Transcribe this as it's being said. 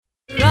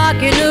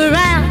rocking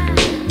around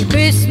the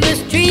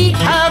Christmas tree.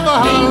 Have a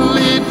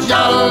holly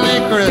jolly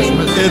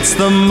Christmas. It's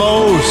the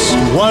most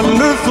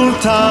wonderful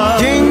time.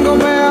 Jingle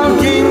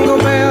bell, jingle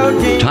bell,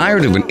 jingle.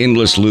 Tired of an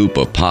endless loop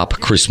of pop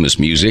Christmas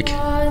music?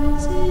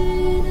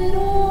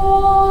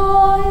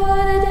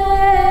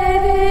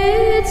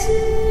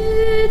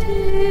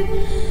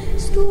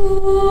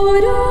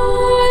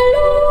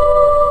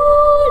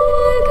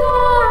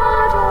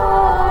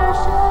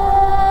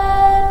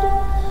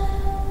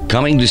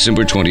 Coming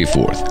December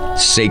 24th,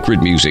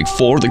 sacred music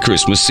for the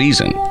Christmas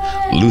season.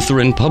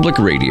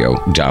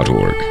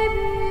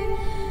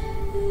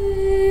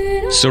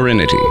 LutheranPublicRadio.org.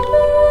 Serenity.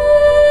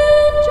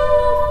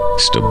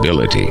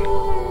 Stability.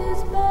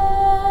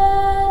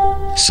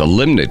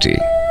 Solemnity.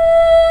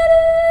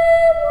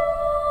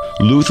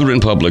 Lutheran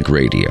Public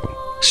Radio.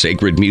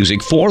 Sacred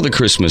music for the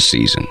Christmas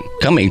season.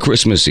 Coming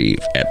Christmas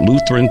Eve at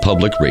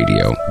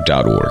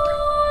LutheranPublicRadio.org.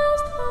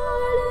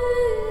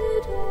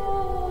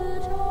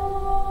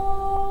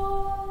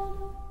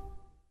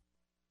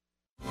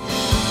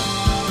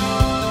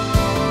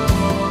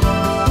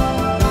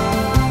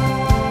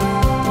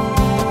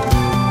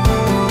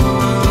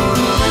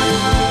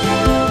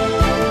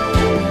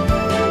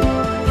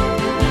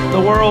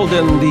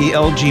 And the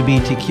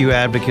LGBTQ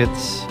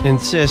advocates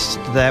insist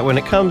that when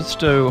it comes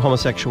to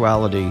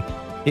homosexuality,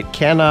 it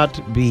cannot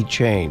be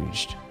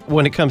changed.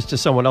 When it comes to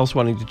someone else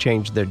wanting to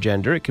change their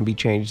gender, it can be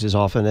changed as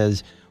often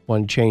as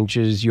one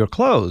changes your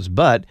clothes.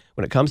 But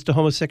when it comes to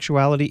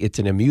homosexuality, it's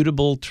an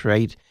immutable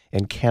trait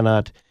and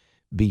cannot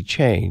be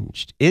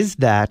changed. Is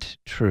that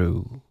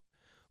true?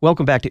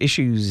 Welcome back to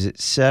Issues,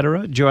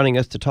 Etc. Joining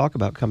us to talk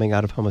about coming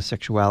out of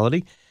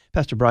homosexuality,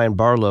 Pastor Brian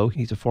Barlow.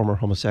 He's a former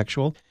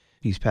homosexual.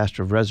 He's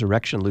pastor of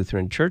Resurrection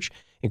Lutheran Church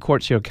in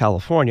Quartz Hill,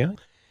 California.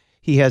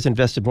 He has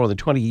invested more than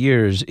 20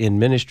 years in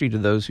ministry to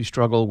those who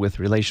struggle with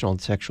relational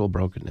and sexual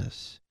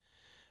brokenness.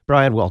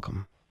 Brian,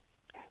 welcome.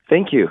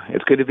 Thank you.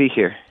 It's good to be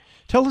here.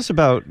 Tell us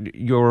about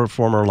your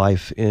former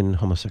life in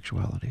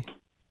homosexuality.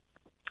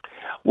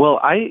 Well,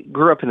 I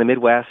grew up in the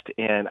Midwest,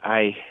 and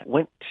I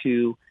went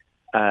to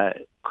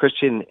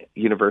Christian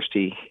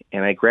university,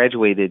 and I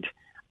graduated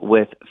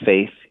with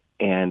faith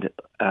and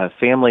a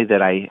family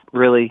that I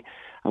really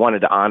wanted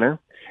to honor.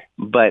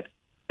 But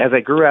as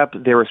I grew up,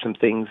 there were some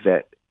things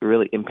that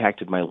really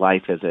impacted my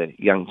life as a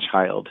young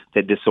child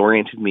that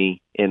disoriented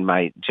me in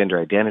my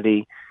gender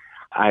identity.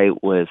 I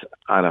was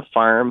on a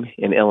farm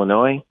in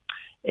Illinois,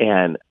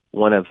 and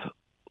one of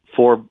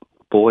 4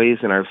 boys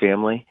in our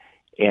family,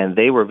 and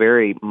they were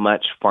very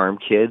much farm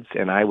kids,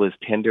 and I was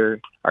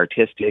tender,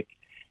 artistic,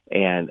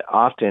 and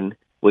often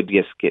would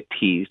just get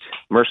teased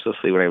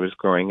mercilessly when I was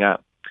growing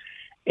up.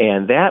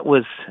 And that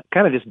was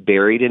kind of just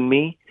buried in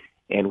me.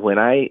 And when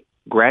I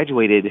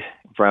graduated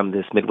from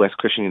this Midwest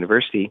Christian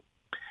University,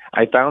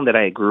 I found that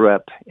I grew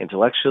up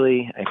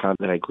intellectually, I found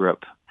that I grew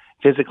up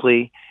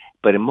physically,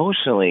 but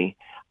emotionally,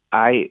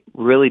 I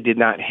really did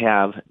not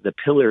have the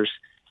pillars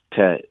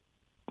to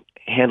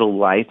handle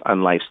life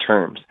on life's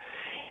terms.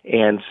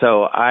 And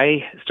so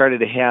I started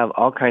to have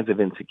all kinds of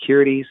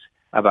insecurities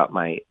about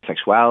my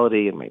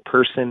sexuality and my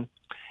person.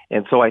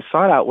 And so I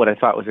sought out what I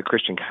thought was a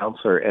Christian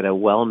counselor at a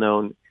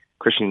well-known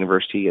Christian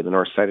university in the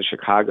north side of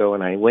Chicago,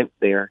 and I went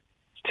there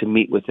to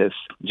meet with this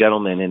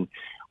gentleman, and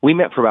we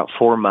met for about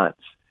 4 months.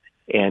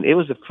 And it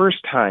was the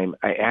first time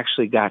I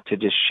actually got to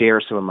just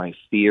share some of my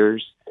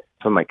fears,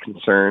 some of my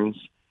concerns.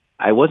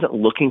 I wasn't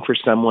looking for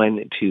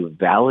someone to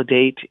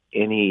validate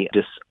any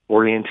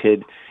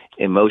disoriented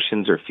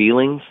emotions or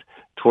feelings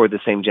toward the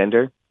same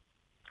gender.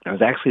 I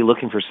was actually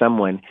looking for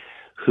someone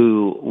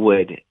who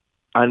would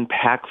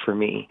unpack for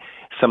me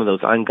some of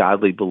those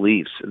ungodly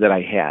beliefs that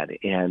I had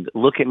and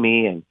look at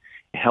me and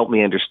help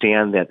me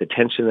understand that the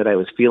tension that I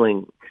was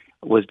feeling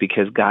was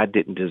because God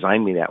didn't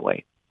design me that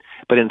way.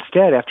 But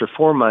instead, after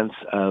 4 months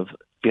of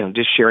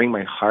just sharing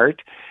my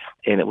heart,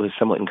 and it was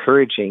somewhat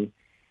encouraging,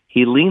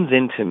 he leans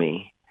into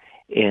me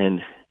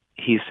and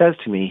he says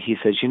to me, he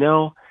says,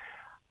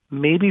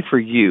 maybe for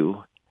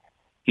you,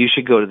 you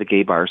should go to the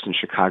gay bars in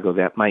Chicago.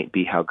 That might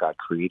be how God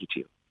created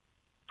you.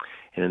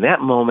 And in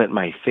that moment,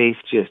 my faith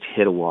just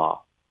hit a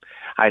wall.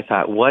 I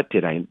thought, what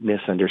did I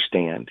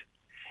misunderstand?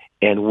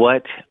 And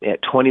what,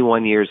 at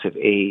 21 years of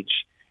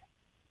age,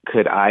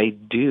 could I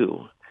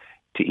do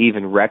to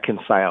even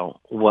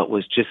reconcile what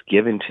was just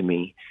given to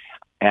me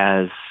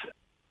as,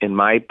 in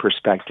my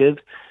perspective,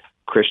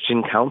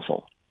 Christian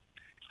counsel?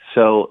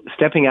 So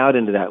stepping out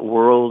into that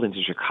world,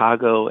 into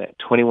Chicago at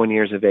 21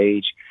 years of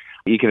age,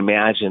 you can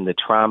imagine the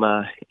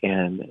trauma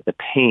and the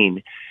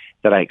pain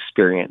that I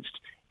experienced,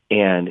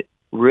 and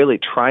really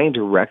trying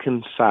to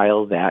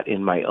reconcile that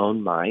in my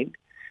own mind,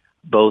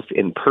 both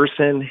in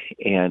person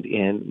and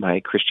in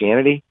my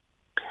Christianity,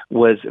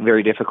 was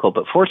very difficult.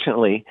 But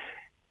fortunately,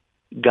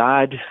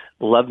 God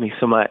loved me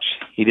so much,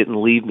 he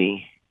didn't leave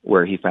me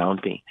where he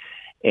found me.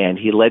 And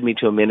he led me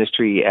to a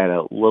ministry at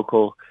a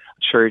local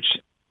church,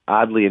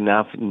 oddly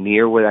enough,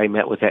 near where I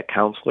met with that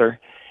counselor,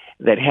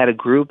 that had a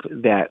group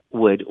that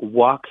would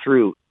walk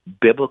through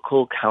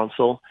biblical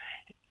counsel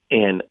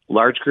in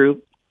large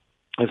group,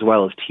 as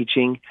well as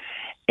teaching.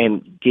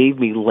 and gave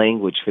me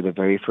language for the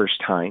very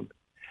first time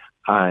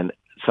on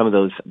some of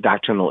those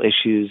doctrinal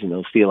issues and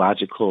those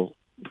theological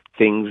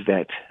things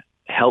that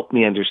helped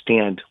me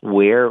understand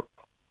where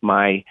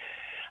my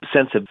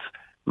sense of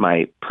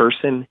my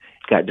person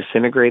got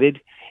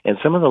disintegrated and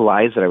some of the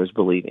lies that I was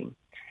believing.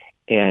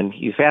 And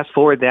you fast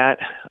forward that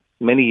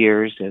many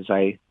years as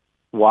I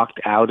walked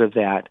out of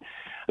that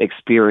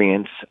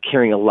experience,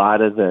 carrying a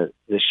lot of the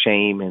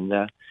shame and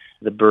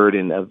the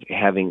burden of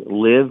having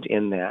lived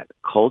in that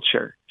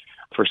culture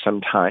for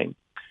some time.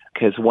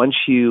 Because once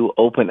you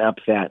open up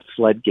that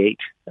floodgate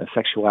of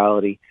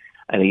sexuality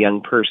in a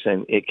young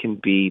person, it can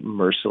be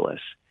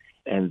merciless.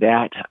 And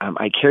that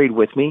I carried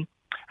with me.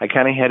 I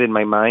kind of had in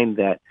my mind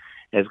that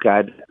as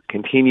God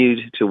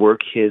continued to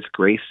work his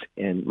grace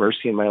and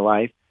mercy in my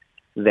life,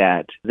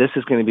 that this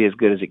is going to be as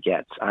good as it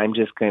gets. I'm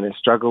just going to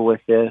struggle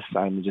with this.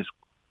 I'm just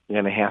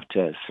going to have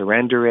to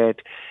surrender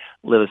it,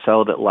 live a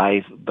celibate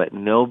life, but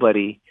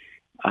nobody,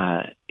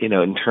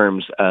 in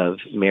terms of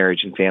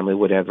marriage and family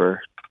would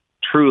ever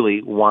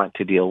truly want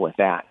to deal with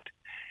that.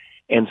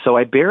 And so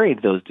I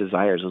buried those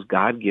desires, those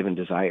God-given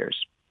desires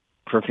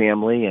for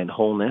family and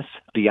wholeness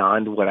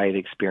beyond what I had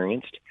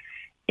experienced,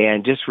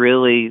 and just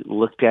really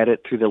looked at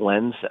it through the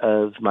lens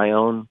of my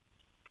own,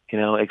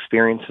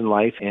 experience in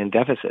life and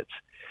deficits.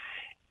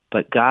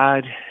 But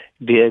God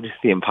did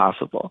the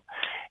impossible,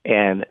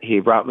 and he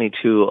brought me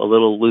to a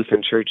little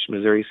Lutheran church,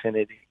 Missouri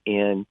Synod,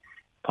 in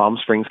Palm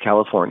Springs,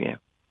 California,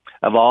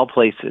 of all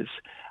places,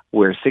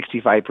 where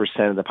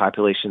 65% of the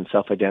population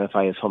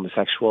self-identify as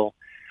homosexual.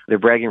 Their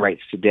bragging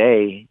rights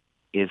today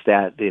is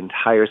that the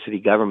entire city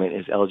government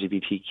is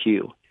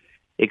LGBTQ.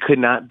 It could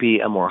not be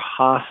a more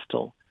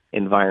hostile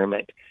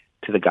environment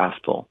to the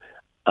gospel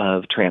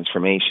of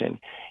transformation.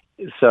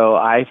 So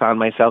I found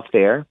myself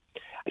there,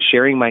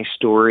 sharing my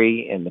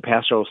story, and the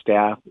pastoral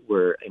staff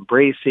were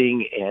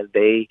embracing, and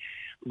they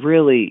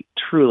really,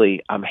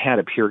 truly had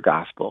a pure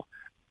gospel.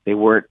 They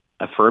weren't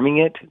affirming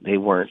it. They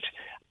weren't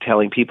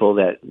telling people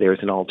that there's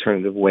an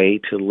alternative way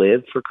to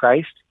live for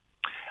Christ.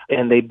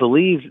 And they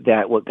believed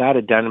that what God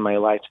had done in my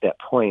life to that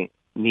point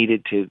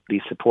needed to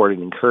be supported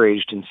and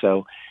encouraged. And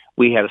so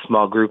we had a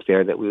small group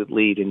there that we would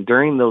lead. And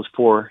during those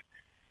 4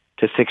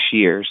 to 6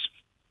 years,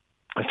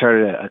 I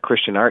started a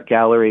Christian art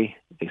gallery.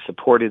 They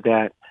supported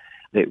that.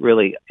 They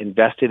really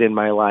invested in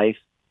my life.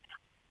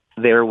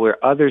 There were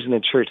others in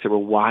the church that were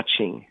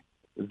watching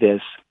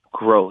this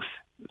growth,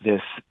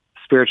 this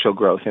spiritual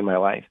growth in my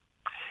life,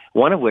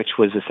 one of which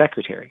was the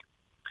secretary.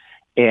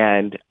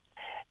 And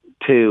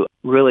to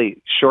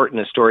really shorten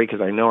the story,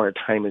 because I know our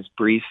time is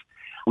brief,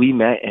 we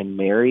met and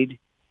married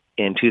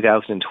in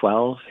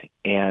 2012,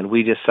 and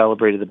we just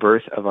celebrated the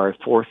birth of our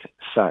 4th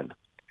son.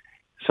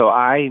 So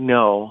I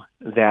know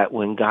that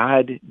when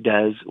God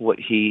does what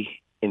he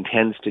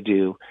intends to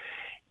do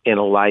in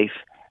a life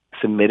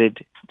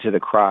submitted to the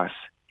cross,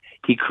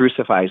 he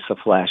crucifies the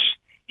flesh,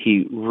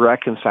 he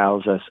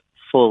reconciles us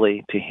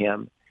fully to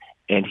him,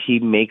 and he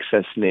makes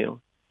us new.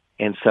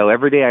 And so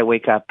every day I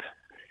wake up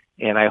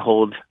and I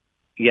hold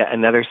yet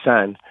another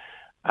son,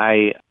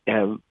 I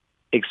am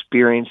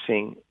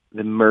experiencing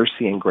the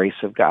mercy and grace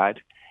of God,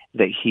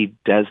 that he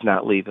does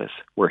not leave us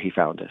where he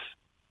found us.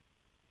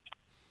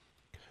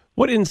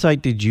 What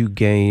insight did you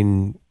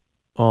gain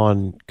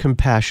on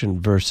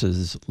compassion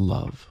versus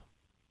love?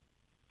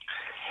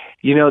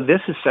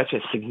 This is such a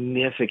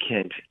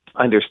significant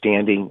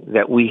understanding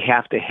that we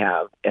have to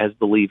have as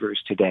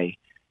believers today,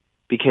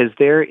 because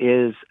there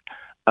is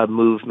a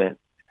movement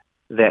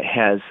that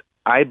has,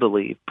 I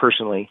believe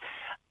personally,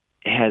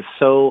 has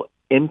so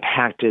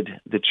impacted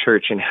the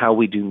church and how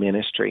we do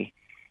ministry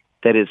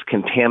that it's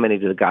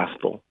contaminated the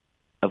gospel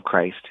of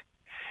Christ.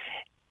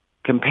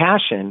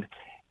 Compassion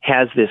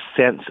has this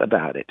sense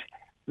about it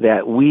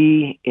that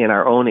we, in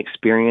our own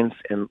experience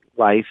and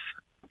life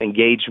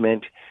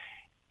engagement,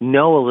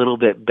 know a little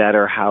bit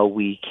better how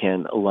we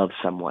can love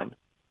someone.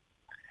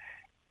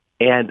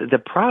 And the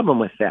problem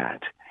with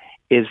that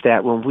is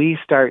that when we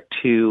start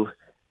to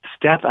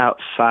step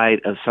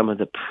outside of some of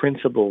the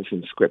principles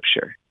in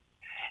Scripture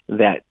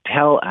that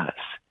tell us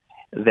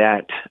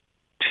that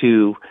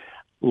to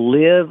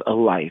live a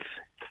life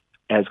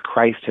as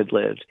Christ had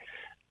lived,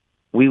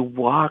 we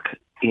walk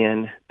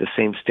in the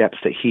same steps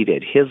that he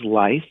did. His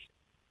life,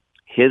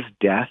 his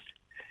death,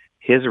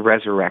 his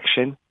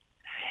resurrection,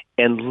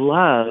 and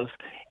love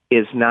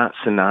is not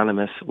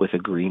synonymous with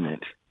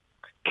agreement.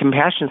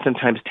 Compassion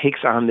sometimes takes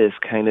on this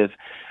kind of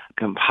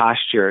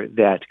posture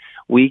that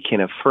we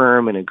can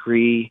affirm and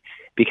agree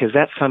because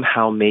that's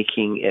somehow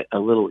making it a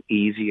little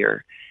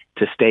easier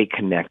to stay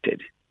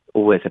connected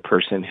with a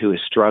person who is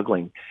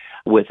struggling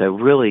with a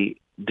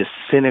really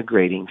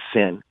disintegrating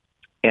sin.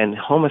 And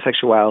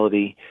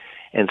homosexuality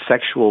and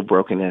sexual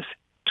brokenness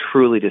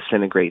truly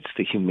disintegrates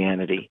the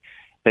humanity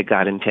that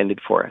God intended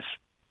for us.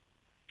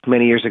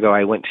 Many years ago,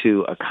 I went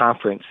to a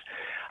conference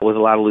with a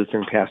lot of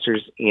Lutheran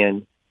pastors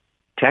in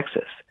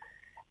Texas.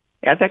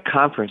 At that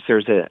conference,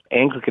 there's an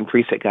Anglican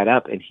priest that got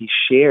up and he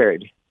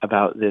shared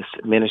about this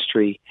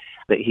ministry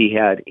that he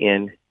had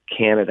in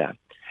Canada.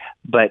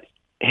 But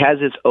as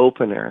its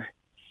opener,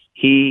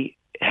 he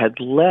had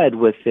led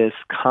with this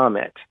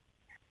comment.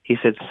 He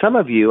said, some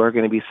of you are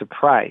going to be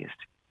surprised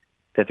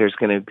that there's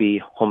going to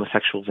be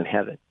homosexuals in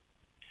heaven.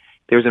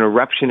 There was an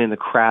eruption in the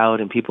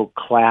crowd, and people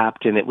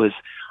clapped, and it was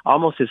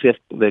almost as if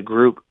the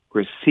group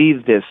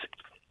received this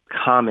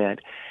comment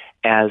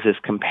as this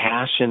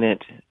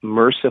compassionate,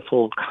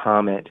 merciful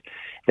comment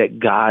that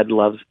God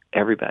loves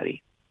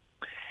everybody.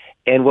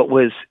 And what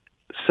was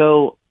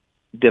so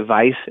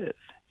divisive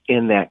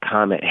in that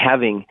comment,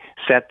 having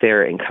sat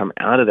there and come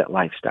out of that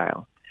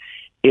lifestyle,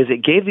 is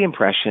it gave the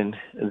impression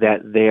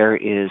that there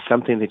is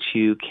something that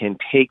you can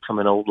take from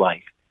an old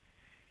life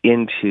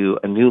into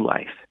a new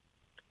life,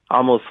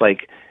 almost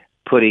like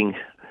putting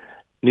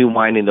new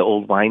wine into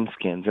old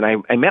wineskins.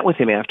 And I met with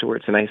him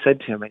afterwards, and I said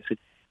to him,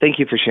 thank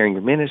you for sharing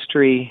your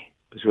ministry.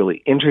 It was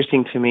really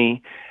interesting to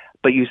me.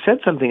 But you said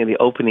something in the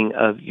opening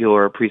of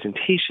your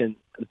presentation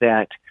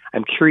that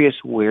I'm curious,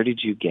 where did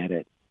you get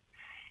it?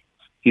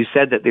 You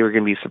said that they were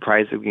going to be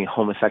surprised there being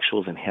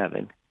homosexuals in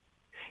heaven.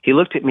 He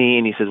looked at me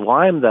and he says, well,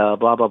 I'm the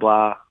blah, blah,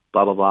 blah,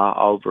 blah, blah, blah,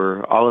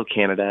 over all of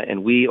Canada,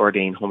 and we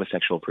ordain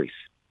homosexual priests.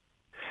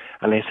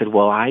 And I said,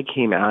 well, I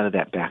came out of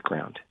that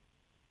background,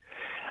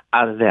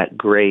 out of that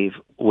grave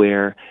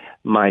where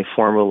my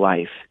former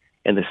life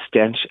and the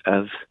stench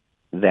of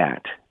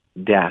that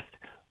death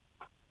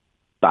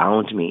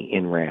bound me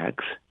in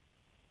rags.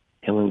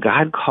 And when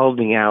God called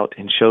me out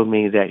and showed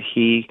me that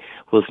he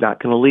was not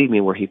going to leave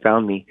me where he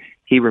found me,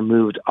 he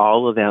removed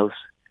all of those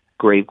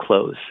grave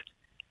clothes.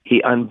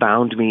 He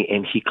unbound me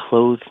and he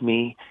clothed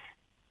me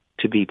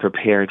to be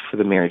prepared for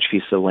the marriage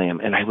feast of the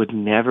Lamb. And I would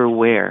never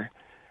wear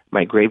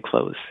my grave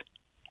clothes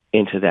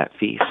into that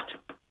feast.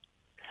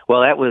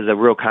 Well, that was a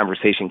real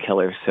conversation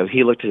killer. So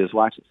he looked at his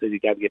watch and said, you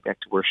got to get back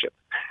to worship.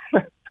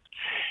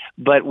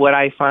 But what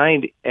I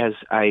find as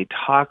I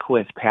talk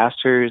with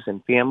pastors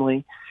and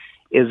family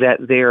is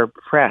that they're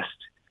pressed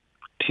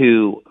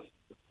to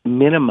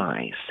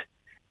minimize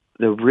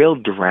the real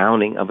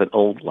drowning of an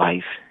old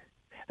life.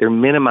 They're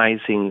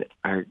minimizing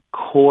our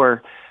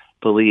core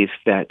belief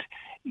that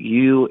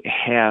you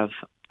have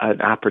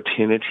an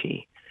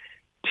opportunity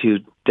to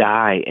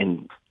die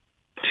and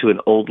to an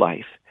old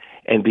life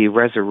and be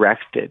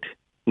resurrected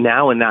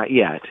now and not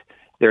yet.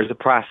 There's a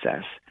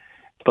process,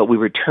 but we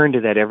return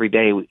to that every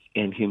day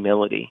in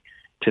humility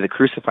to the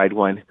crucified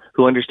one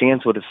who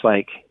understands what it's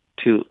like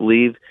to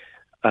leave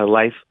a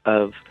life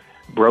of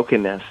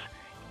brokenness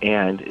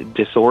and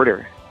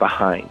disorder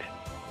behind.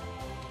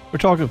 We're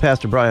talking with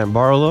Pastor Brian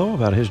Barlow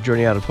about his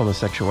journey out of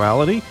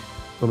homosexuality.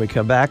 When we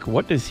come back,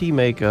 what does he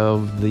make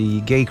of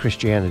the gay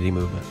Christianity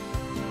movement?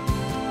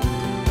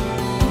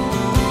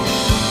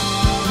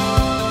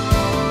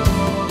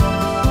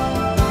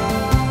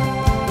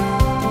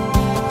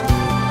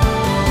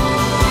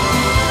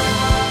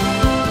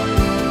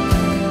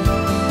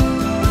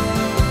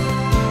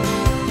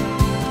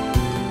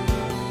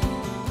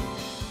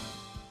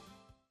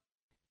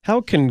 How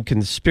can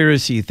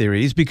conspiracy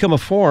theories become a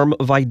form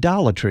of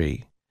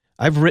idolatry?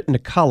 I've written a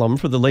column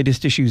for the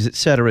latest Issues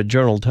Etc.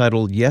 journal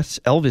titled, Yes,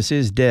 Elvis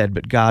is Dead,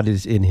 but God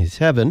is in His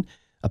Heaven,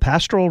 a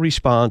pastoral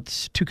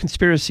response to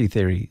conspiracy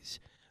theories.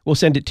 We'll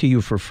send it to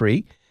you for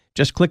free.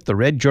 Just click the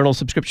red journal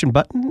subscription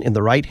button in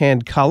the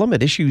right-hand column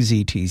at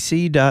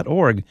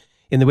issuesetc.org.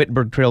 In the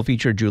Wittenberg Trail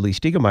feature, Julie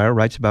Stiegemeyer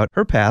writes about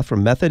her path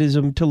from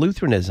Methodism to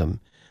Lutheranism.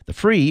 The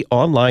free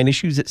online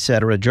Issues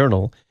Etc.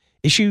 journal,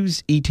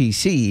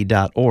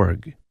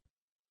 issuesetc.org.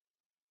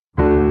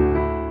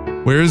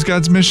 Where is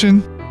God's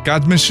mission?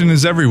 God's mission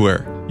is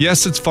everywhere.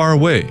 Yes, it's far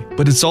away,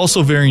 but it's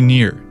also very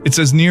near. It's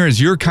as near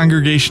as your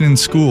congregation in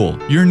school,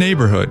 your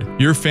neighborhood,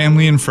 your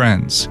family and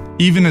friends,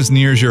 even as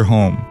near as your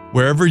home.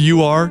 Wherever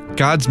you are,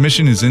 God's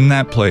mission is in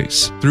that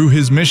place. Through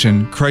His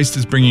mission, Christ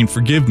is bringing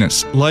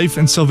forgiveness, life,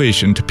 and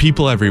salvation to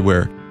people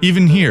everywhere,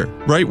 even here,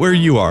 right where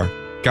you are.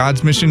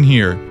 God's mission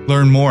here.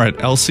 Learn more at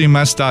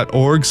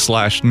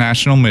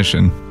lcms.org/national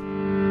mission.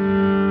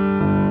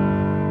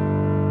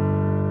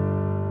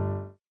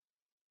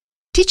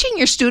 Teaching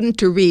your student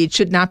to read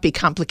should not be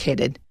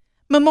complicated.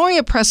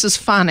 Memoria Press's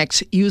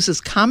phonics uses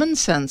common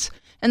sense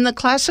and the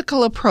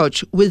classical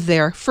approach with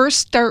their First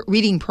Start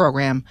Reading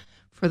program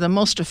for the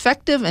most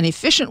effective and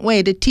efficient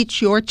way to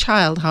teach your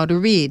child how to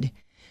read.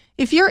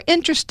 If you're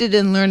interested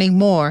in learning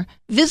more,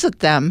 visit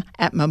them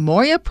at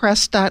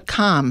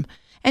memoriapress.com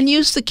and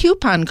use the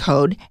coupon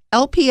code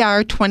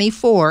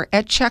LPR24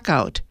 at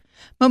checkout.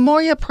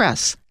 Memoria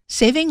Press,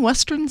 saving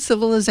Western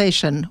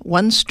civilization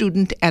one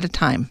student at a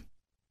time.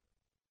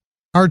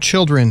 Our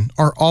children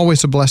are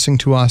always a blessing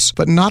to us,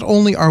 but not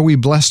only are we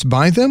blessed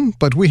by them,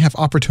 but we have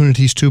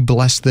opportunities to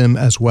bless them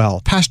as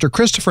well. Pastor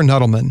Christopher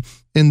Nuttleman,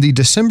 in the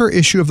December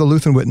issue of the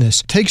Lutheran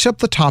Witness, takes up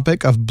the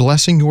topic of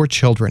blessing your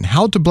children,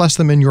 how to bless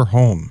them in your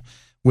home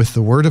with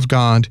the Word of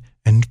God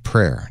and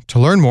prayer. To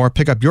learn more,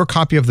 pick up your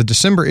copy of the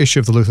December issue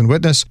of the Lutheran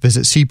Witness,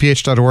 visit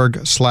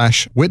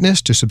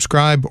cph.org/witness to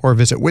subscribe, or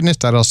visit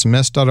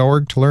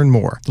witness.lcms.org to learn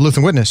more. The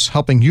Lutheran Witness,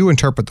 helping you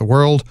interpret the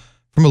world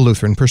from a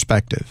Lutheran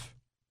perspective.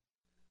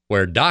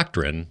 Where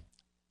doctrine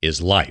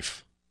is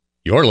life.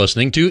 You're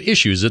listening to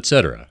Issues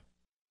Etc.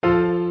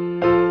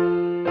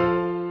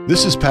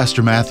 This is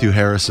Pastor Matthew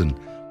Harrison,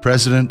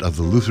 President of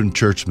the Lutheran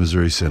Church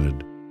Missouri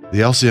Synod.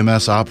 The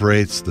LCMS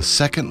operates the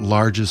second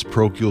largest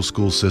parochial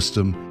school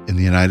system in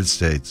the United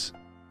States.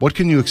 What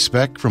can you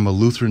expect from a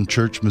Lutheran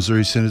Church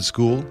Missouri Synod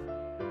school?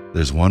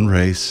 There's one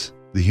race,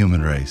 the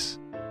human race.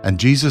 And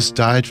Jesus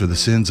died for the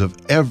sins of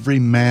every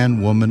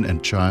man, woman,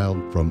 and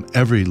child from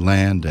every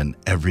land and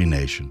every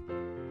nation.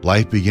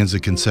 Life begins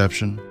at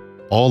conception.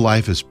 All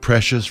life is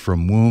precious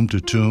from womb to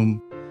tomb.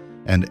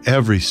 And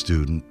every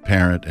student,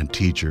 parent, and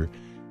teacher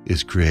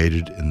is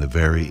created in the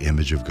very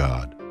image of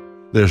God.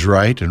 There's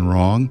right and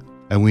wrong,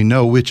 and we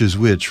know which is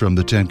which from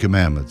the Ten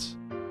Commandments.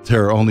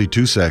 There are only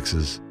two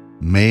sexes,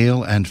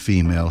 male and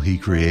female. He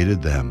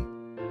created them.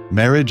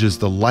 Marriage is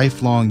the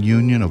lifelong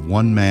union of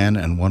one man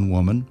and one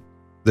woman.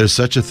 There's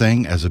such a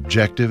thing as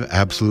objective,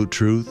 absolute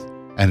truth,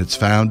 and it's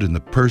found in the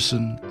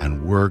person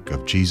and work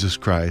of Jesus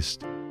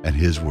Christ and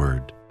His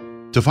Word.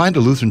 To find a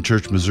Lutheran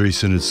Church Missouri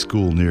Synod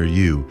school near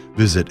you,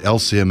 visit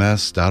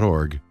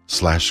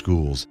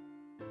lcms.org/schools.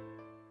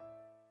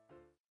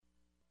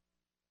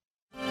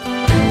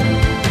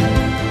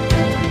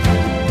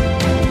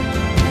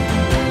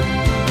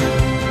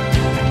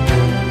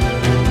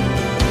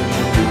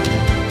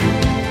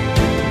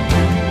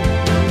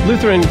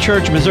 Lutheran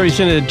Church Missouri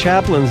Synod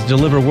chaplains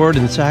deliver word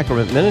and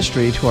sacrament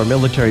ministry to our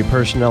military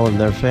personnel and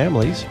their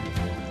families.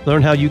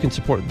 Learn how you can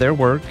support their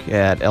work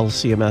at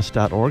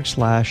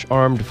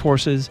lcms.org/armed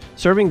forces,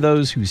 serving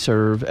those who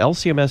serve.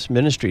 LCMS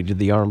ministry to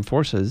the armed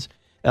forces,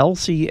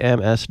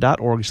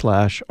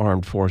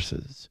 lcms.org/armed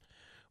forces.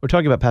 We're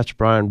talking about Pastor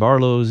Brian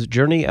Barlow's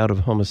journey out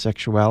of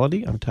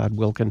homosexuality. I'm Todd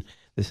Wilkin.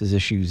 This is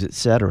Issues,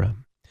 Etc.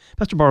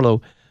 Pastor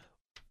Barlow,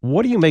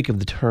 what do you make of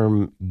the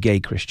term gay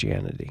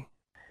Christianity?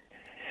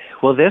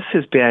 Well, this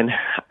has been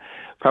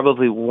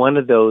probably one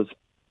of those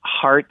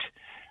heart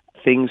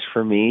things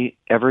for me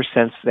ever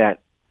since that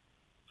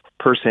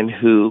person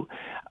who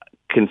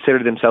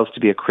considered themselves to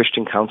be a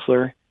Christian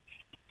counselor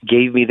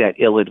gave me that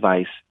ill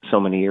advice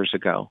so many years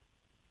ago.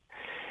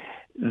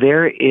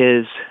 There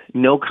is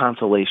no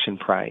consolation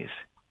prize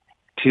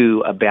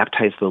to a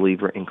baptized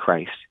believer in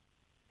Christ.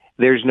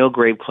 There's no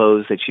grave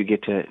clothes that you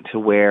get to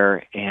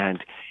wear, and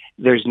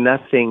there's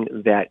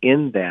nothing that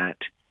in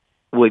that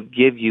would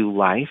give you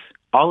life.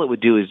 All it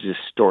would do is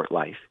distort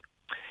life.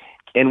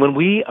 And when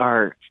we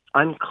are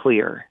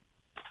unclear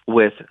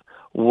with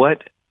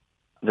what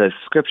the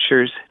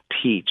scriptures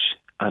teach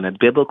on a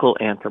biblical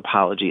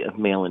anthropology of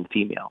male and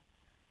female,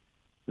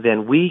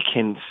 then we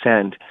can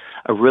send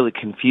a really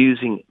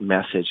confusing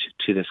message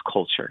to this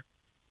culture.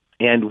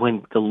 And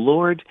when the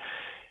Lord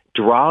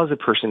draws a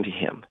person to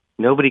Him,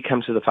 nobody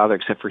comes to the Father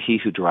except for He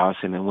who draws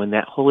him. And when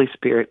that Holy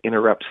Spirit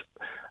interrupts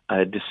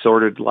a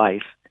disordered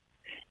life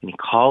and He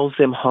calls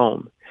them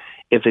home,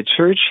 if the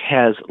church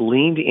has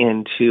leaned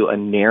into a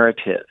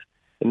narrative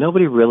and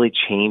nobody really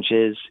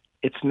changes,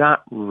 it's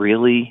not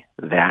really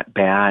that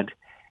bad,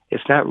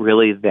 it's not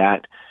really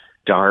that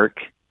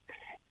dark,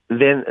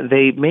 then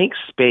they make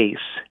space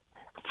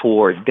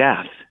for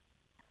death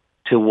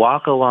to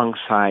walk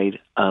alongside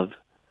of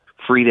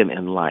freedom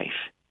and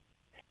life.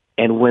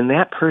 And when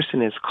that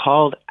person is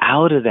called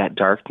out of that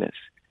darkness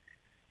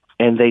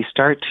and they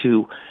start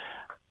to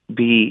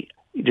be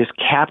just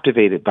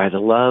captivated by the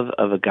love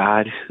of a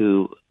God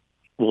who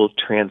will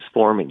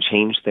transform and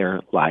change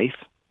their life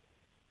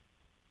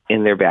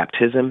in their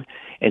baptism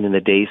and in the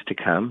days to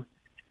come,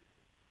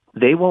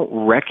 they won't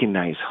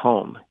recognize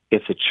home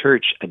if the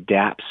church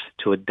adapts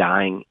to a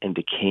dying and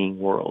decaying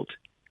world.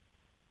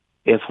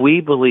 If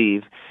we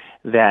believe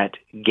that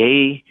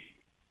gay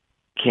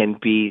can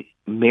be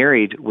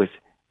married with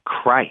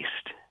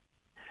Christ,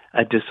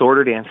 a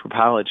disordered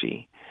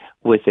anthropology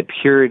with the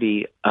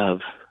purity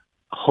of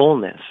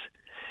wholeness,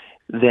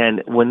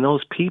 then when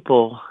those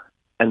people,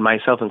 and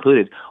myself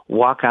included,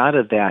 walk out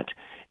of that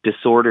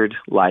disordered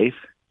life,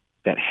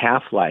 that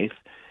half-life,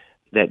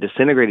 that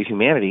disintegrated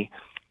humanity,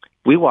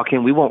 we walk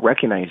in, we won't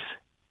recognize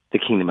the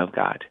kingdom of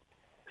God.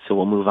 So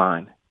we'll move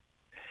on.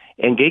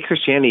 And gay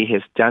Christianity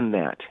has done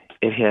that.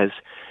 It has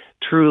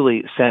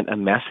truly sent a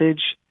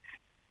message.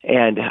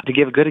 And to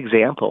give a good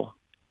example,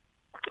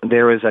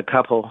 there was a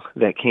couple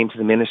that came to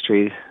the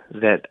ministry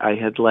that I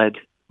had led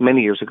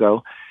many years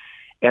ago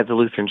at the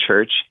Lutheran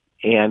Church.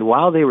 And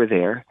while they were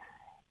there,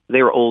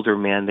 they were older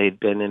men. They'd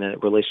been in a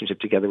relationship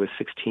together with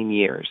 16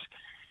 years.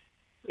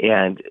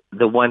 And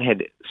the one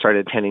had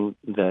started attending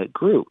the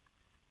group.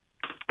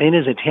 In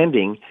his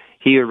attending,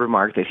 he had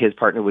remarked that his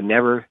partner would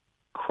never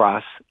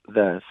cross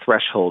the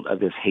threshold of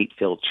this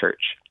hate-filled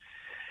church.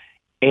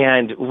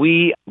 And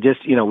we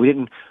just, we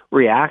didn't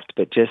react,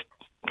 but just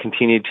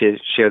continued to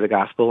share the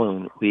gospel.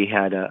 And we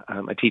had a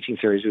teaching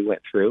series we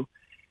went through.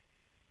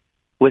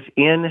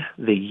 Within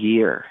the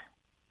year,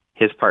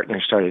 his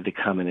partner started to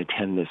come and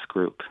attend this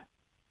group.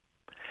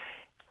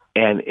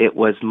 And it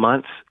was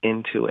months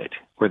into it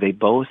where they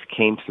both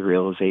came to the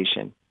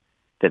realization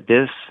that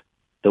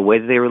the way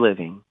that they were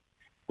living,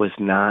 was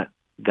not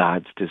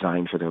God's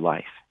design for their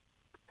life.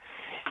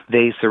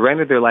 They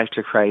surrendered their life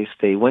to Christ.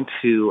 They went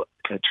to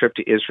a trip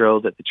to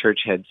Israel that the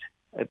church had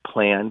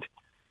planned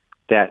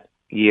that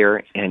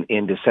year, and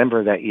in December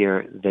of that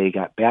year, they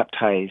got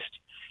baptized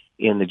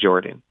in the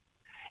Jordan.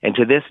 And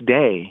to this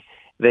day,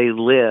 they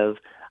live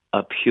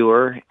a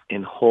pure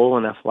and whole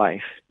enough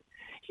life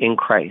in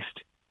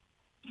Christ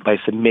by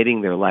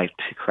submitting their life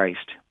to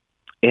Christ.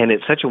 And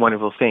it's such a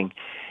wonderful thing.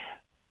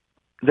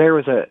 There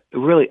was a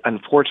really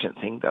unfortunate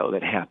thing, though,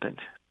 that happened.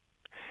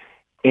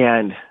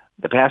 And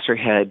the pastor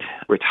had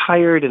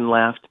retired and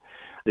left.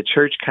 The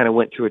church kind of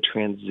went through a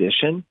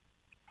transition,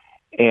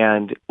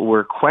 and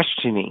we're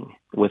questioning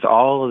with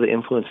all of the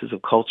influences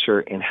of culture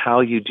and how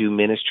you do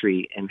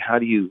ministry and how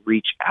do you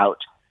reach out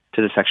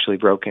to the sexually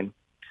broken,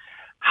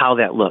 how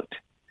that looked.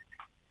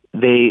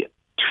 They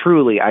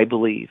truly, I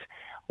believe,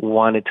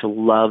 wanted to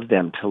love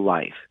them to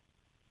life.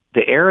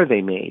 The error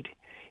they made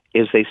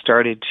is they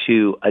started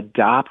to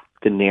adopt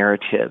the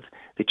narrative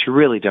that you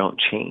really don't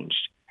change.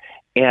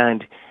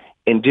 And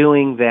in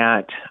doing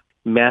that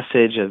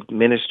message of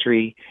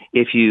ministry,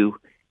 if you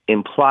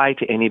imply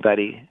to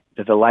anybody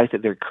that the life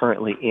that they're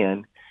currently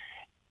in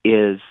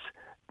is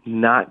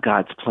not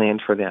God's plan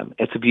for them,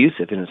 it's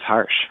abusive and it's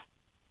harsh.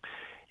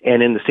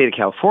 And in the state of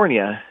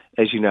California,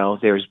 as you know,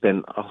 there's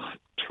been a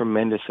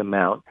tremendous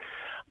amount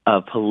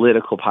of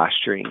political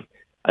posturing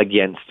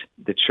against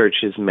the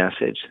church's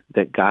message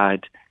that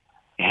God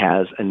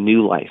has a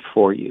new life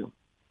for you.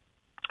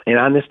 And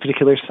on this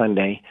particular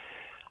Sunday,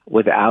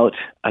 without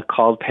a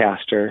called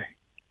pastor,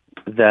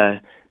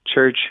 the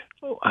church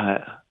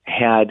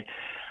had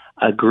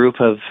a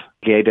group of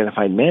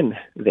gay-identified men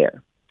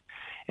there.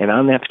 And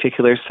on that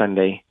particular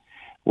Sunday,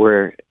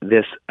 where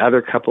this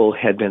other couple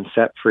had been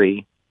set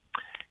free,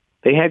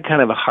 they had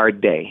kind of a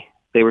hard day.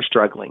 They were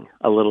struggling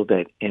a little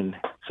bit in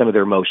some of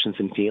their emotions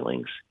and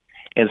feelings.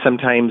 And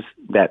sometimes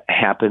that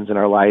happens in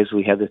our lives.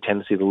 We have the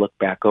tendency to look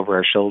back over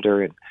our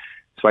shoulder. And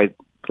that's why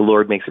the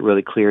Lord makes it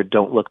really clear,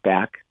 don't look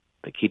back,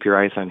 but keep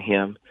your eyes on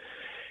Him.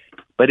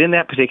 But in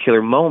that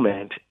particular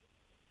moment,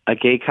 a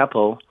gay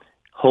couple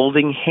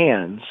holding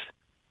hands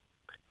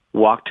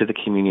walked to the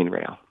communion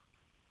rail.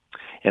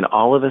 And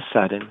all of a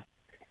sudden,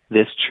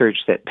 this church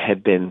that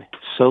had been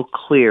so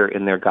clear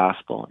in their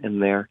gospel, in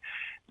the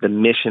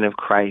mission of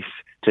Christ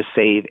to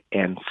save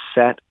and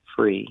set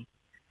free,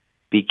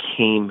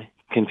 became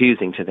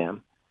confusing to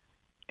them.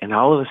 And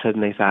all of a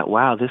sudden they thought,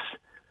 wow, this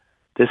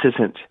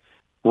isn't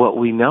what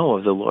we know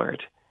of the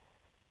Lord.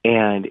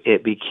 And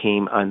it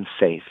became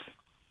unsafe.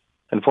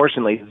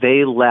 Unfortunately,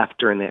 they left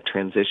during that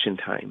transition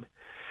time.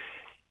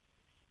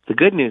 The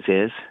good news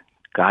is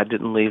God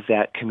didn't leave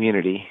that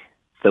community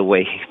the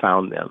way He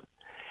found them.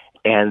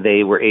 And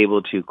they were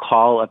able to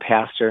call a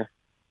pastor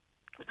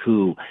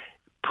who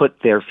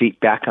put their feet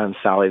back on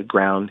solid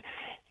ground,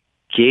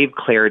 gave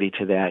clarity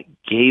to that,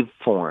 gave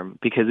form,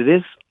 because it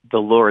is the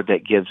Lord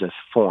that gives us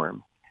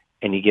form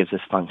and He gives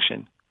us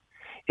function.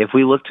 If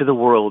we look to the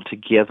world to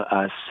give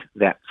us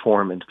that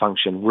form and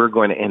function, we're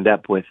going to end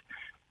up with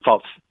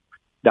false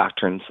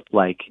doctrines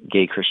like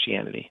gay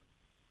Christianity.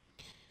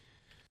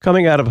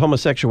 Coming out of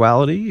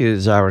homosexuality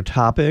is our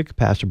topic.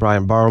 Pastor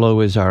Brian Barlow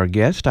is our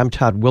guest. I'm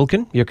Todd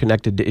Wilkin. You're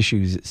connected to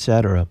Issues,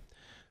 Etc.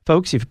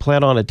 Folks, if you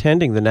plan on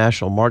attending the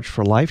National March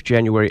for Life,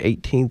 January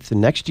 18th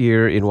next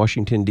year in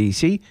Washington,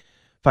 D.C.,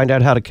 find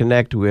out how to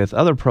connect with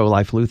other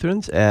pro-life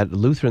Lutherans at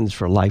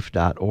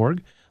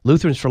lutheransforlife.org.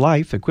 Lutherans for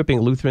Life, equipping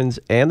Lutherans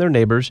and their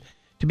neighbors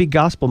to be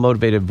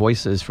gospel-motivated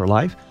voices for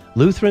life.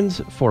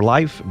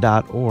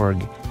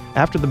 lutheransforlife.org.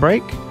 After the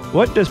break,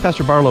 what does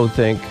Pastor Barlow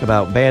think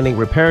about banning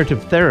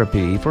reparative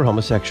therapy for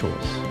homosexuals?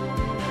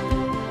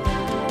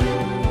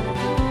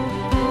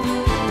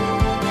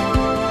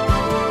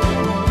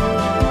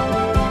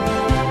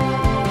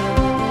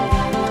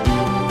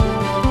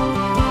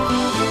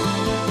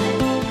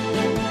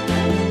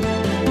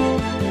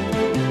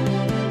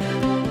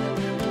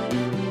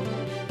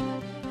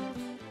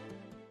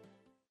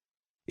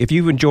 If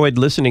you've enjoyed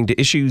listening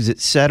to Issues,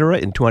 Etc.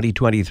 in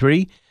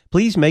 2023,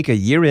 please make a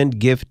year-end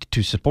gift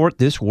to support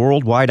this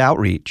worldwide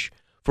outreach.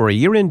 For a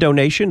year-end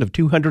donation of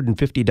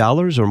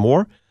 $250 or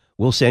more,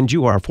 we'll send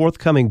you our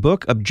forthcoming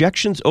book,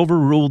 Objections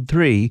Overruled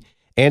 3,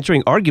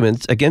 Answering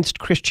Arguments Against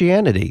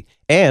Christianity,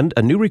 and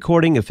a new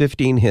recording of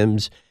 15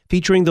 hymns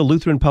featuring the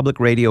Lutheran Public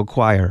Radio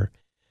Choir.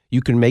 You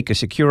can make a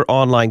secure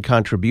online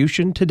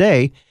contribution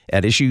today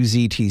at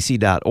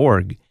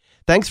issuesetc.org.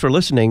 Thanks for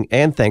listening,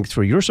 and thanks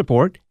for your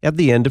support at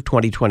the end of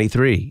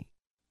 2023.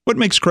 What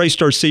makes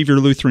Christ Our Savior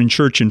Lutheran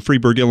Church in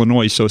Freeburg,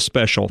 Illinois so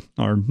special?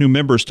 Our new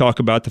members talk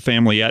about the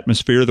family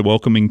atmosphere, the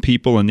welcoming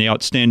people, and the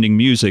outstanding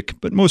music.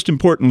 But most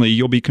importantly,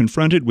 you'll be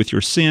confronted with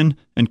your sin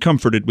and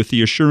comforted with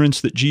the assurance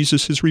that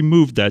Jesus has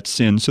removed that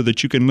sin so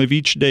that you can live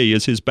each day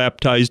as His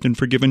baptized and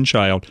forgiven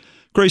child.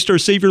 Christ Our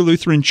Savior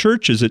Lutheran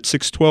Church is at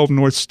 612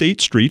 North State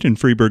Street in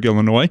Freeburg,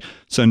 Illinois.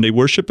 Sunday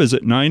worship is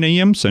at 9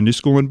 a.m., Sunday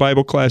school and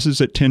Bible classes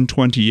at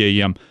 10:20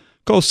 a.m.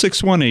 Call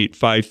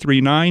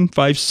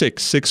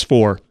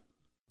 618-539-5664.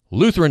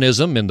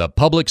 Lutheranism in the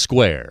Public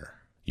Square.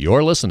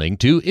 You're listening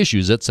to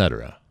Issues,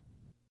 Etc.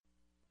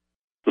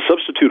 The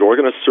Substitute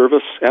Organist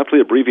Service, aptly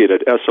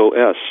abbreviated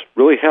SOS,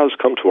 really has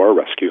come to our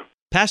rescue.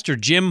 Pastor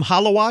Jim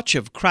Hollowatch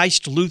of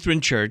Christ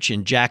Lutheran Church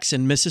in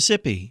Jackson,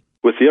 Mississippi.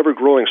 With the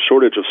ever-growing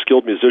shortage of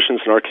skilled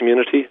musicians in our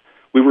community,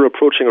 we were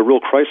approaching a real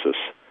crisis.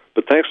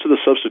 But thanks to the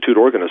substitute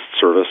organist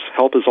service,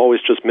 help is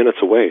always just minutes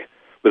away.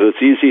 With its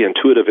easy,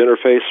 intuitive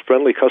interface,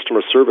 friendly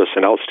customer service,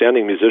 and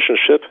outstanding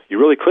musicianship, you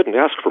really couldn't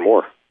ask for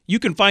more. You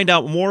can find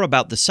out more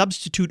about the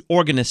substitute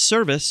organist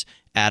service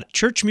at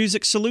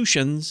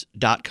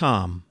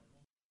churchmusicsolutions.com.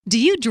 Do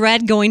you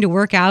dread going to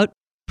work out?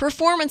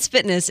 Performance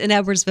Fitness in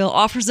Edwardsville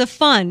offers a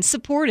fun,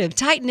 supportive,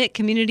 tight-knit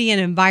community and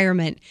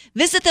environment.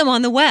 Visit them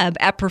on the web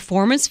at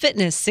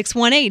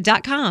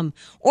performancefitness618.com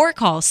or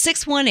call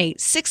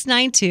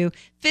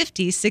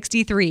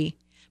 618-692-5063.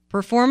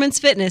 Performance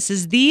Fitness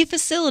is the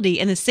facility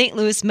in the St.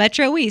 Louis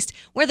Metro East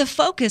where the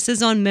focus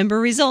is on member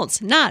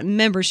results, not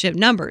membership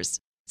numbers.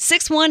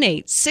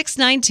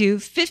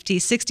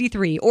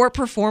 618-692-5063 or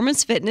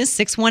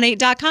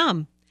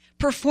performancefitness618.com.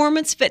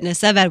 Performance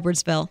Fitness of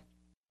Edwardsville.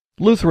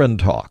 Lutheran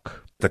Talk.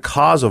 The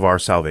cause of our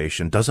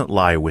salvation doesn't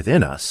lie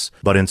within us,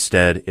 but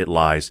instead it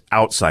lies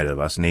outside of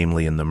us,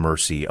 namely in the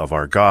mercy of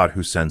our God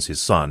who sends his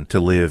Son to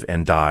live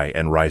and die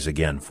and rise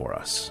again for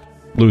us.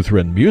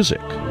 Lutheran music.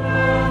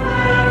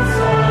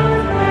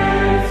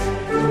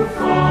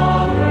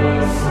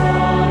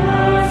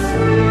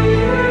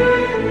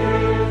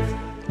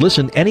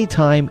 Listen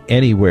anytime,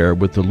 anywhere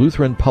with the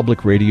Lutheran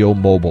Public Radio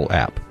mobile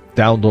app.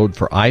 Download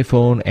for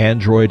iPhone,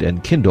 Android,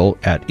 and Kindle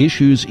at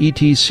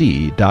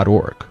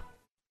issuesetc.org.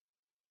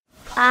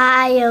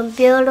 I am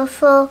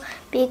beautiful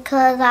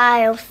because I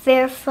am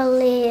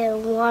fearfully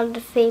and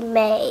wonderfully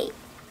made.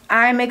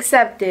 I am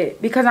accepted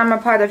because I'm a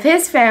part of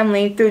his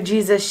family through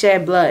Jesus'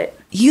 shed blood.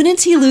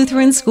 Unity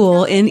Lutheran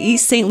School in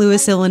East St.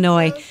 Louis,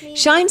 Illinois,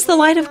 shines the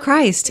light of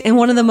Christ in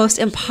one of the most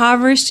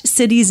impoverished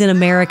cities in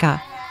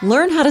America.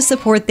 Learn how to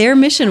support their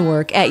mission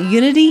work at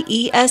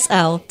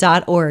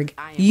unityesl.org.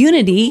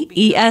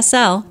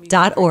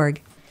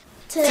 unityesl.org.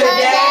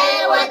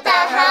 Today, with the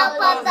help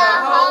of the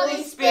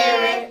Holy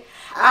Spirit,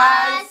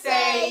 I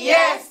say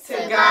yes to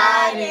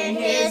God and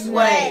His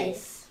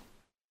ways.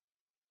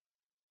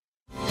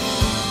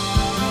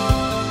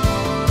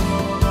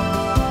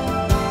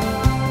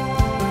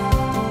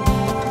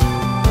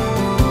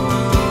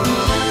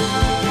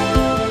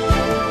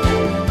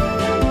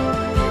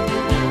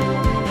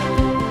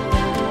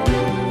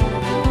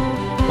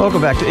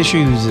 Welcome back to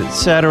Issues,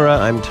 Etc.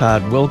 I'm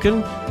Todd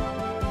Wilkin.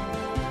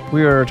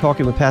 We are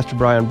talking with Pastor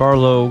Brian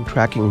Barlow,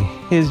 tracking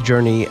his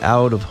journey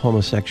out of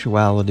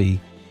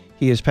homosexuality.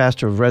 He is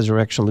pastor of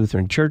Resurrection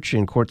Lutheran Church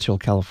in Quartzville,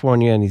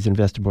 California, and he's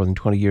invested more than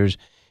 20 years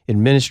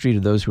in ministry to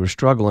those who are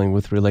struggling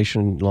with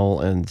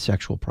relational and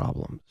sexual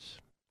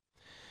problems.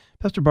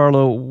 Pastor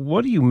Barlow,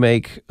 what do you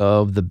make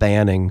of the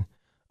banning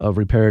of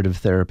reparative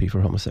therapy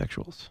for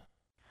homosexuals?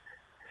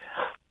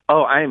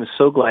 Oh, I am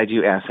so glad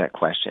you asked that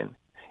question.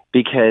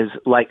 Because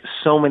like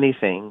so many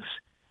things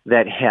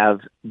that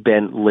have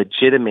been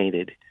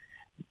legitimated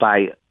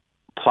by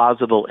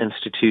plausible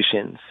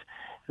institutions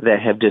that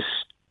have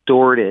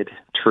distorted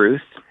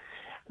truth,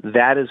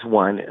 that is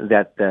one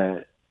that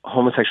the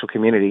homosexual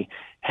community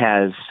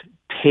has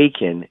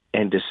taken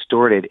and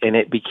distorted, and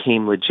it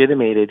became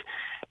legitimated,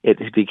 it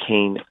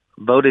became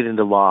voted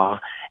into law,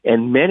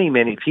 and many,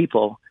 many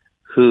people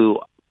who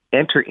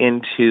enter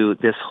into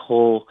this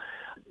whole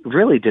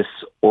really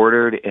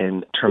disordered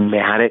and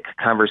traumatic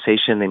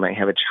conversation. They might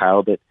have a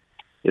child that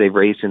they've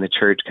raised in the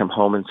church come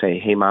home and say,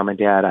 hey, Mom and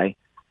Dad, I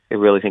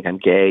really think I'm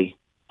gay.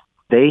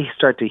 They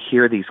start to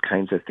hear these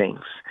kinds of things.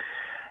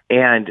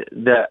 And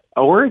the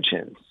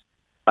origins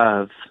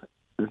of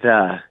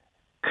the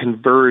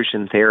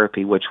conversion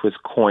therapy, which was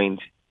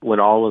coined when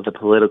all of the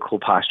political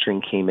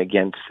posturing came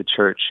against the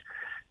church,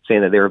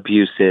 saying that they're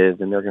abusive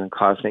and they're going to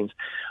cause things,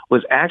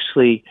 was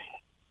actually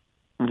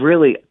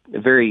really a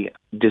very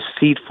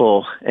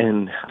deceitful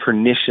and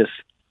pernicious,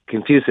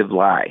 confusive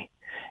lie,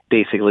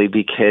 basically,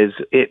 because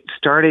it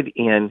started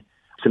in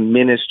some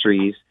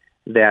ministries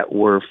that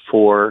were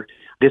for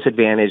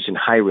disadvantaged and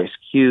high-risk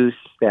youth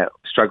that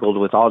struggled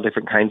with all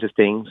different kinds of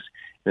things.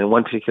 And in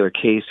one particular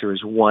case, there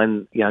was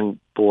one young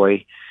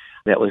boy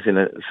that was in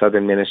a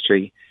southern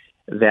ministry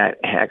that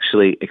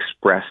actually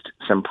expressed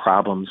some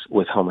problems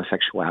with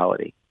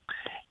homosexuality.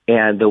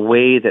 And the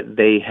way that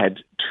they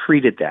had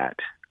treated that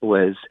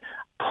was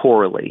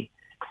poorly,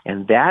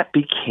 and that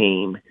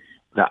became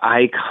the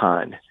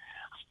icon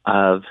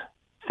of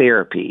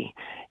therapy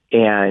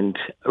and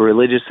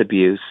religious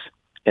abuse,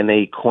 and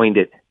they coined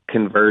it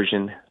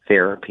conversion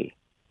therapy,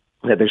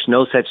 that there's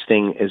no such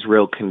thing as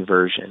real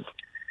conversion.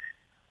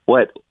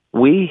 What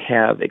we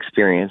have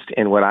experienced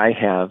and what I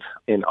have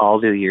in all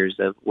the years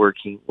of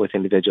working with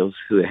individuals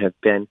who have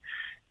been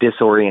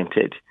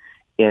disoriented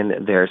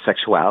in their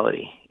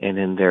sexuality and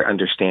in their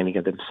understanding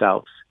of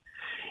themselves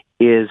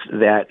is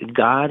that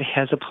God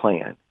has a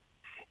plan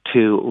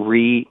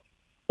to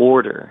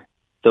reorder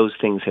those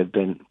things have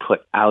been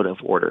put out of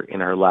order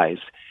in our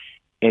lives.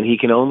 And he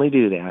can only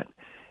do that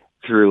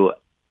through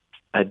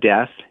a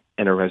death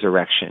and a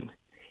resurrection.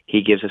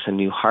 He gives us a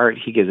new heart.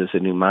 He gives us a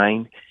new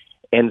mind.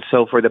 And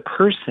so for the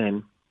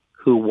person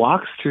who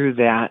walks through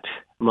that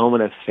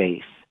moment of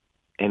faith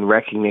and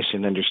recognition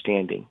and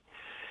understanding,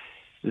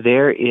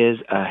 there is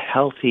a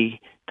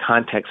healthy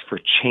context for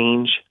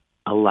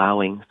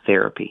change-allowing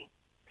therapy.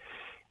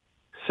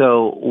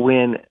 So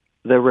when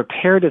the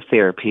reparative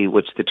therapy,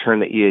 which the term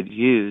that you had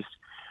used,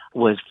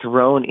 was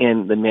thrown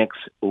in the mix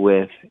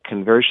with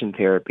conversion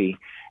therapy,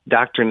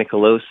 Dr.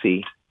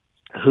 Nicolosi,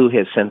 who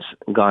has since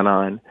gone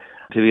on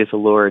to be with the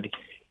Lord,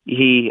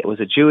 he was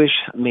a Jewish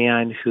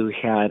man who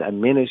had a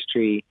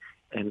ministry,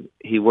 and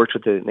he worked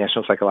with the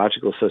National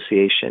Psychological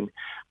Association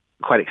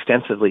quite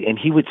extensively, and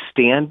he would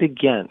stand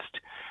against,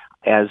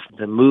 as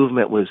the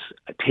movement was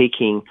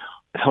taking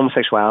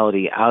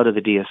homosexuality out of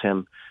the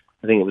DSM,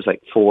 I think it was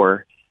like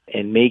 4,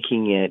 and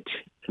making it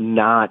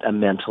not a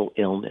mental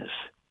illness.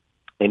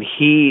 And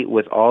he,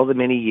 with all the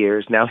many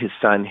years, now his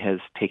son has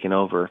taken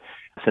over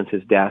since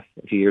his death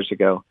a few years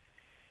ago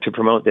to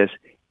promote this,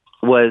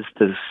 was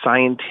the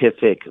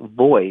scientific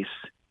voice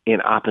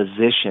in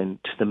opposition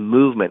to the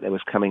movement that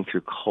was coming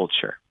through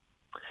culture.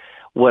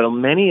 Well,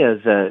 many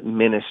of the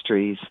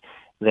ministries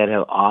that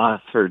have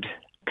offered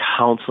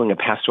counseling, a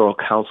pastoral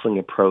counseling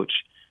approach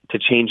to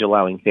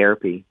change-allowing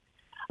therapy,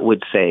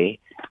 would say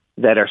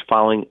that are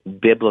following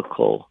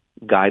biblical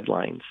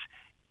guidelines,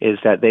 is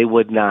that they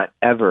would not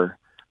ever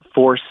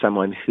force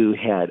someone who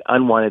had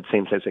unwanted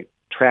same-sex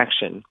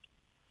attraction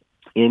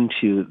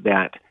into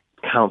that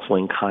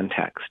counseling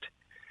context.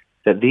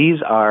 That these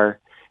are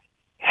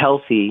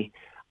healthy,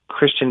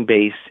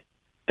 Christian-based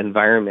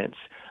environments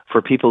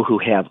for people who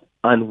have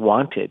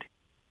unwanted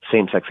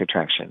same-sex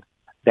attraction.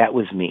 That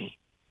was me.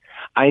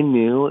 I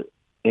knew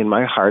in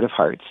my heart of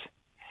hearts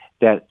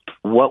that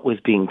what was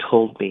being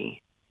told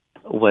me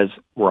was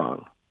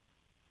wrong.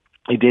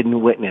 I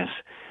didn't witness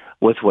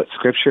with what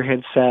Scripture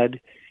had said,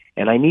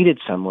 and I needed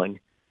someone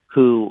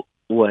who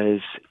was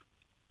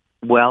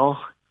well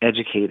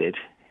educated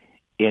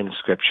in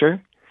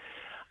Scripture,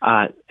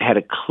 had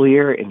a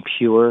clear and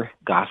pure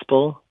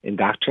gospel and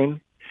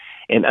doctrine,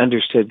 and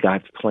understood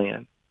God's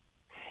plan.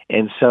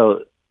 And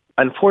so,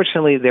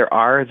 unfortunately, there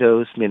are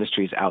those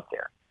ministries out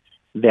there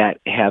that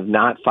have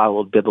not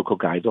followed biblical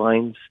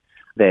guidelines,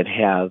 that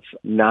have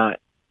not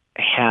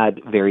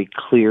had very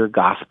clear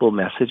gospel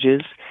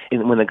messages.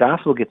 And when the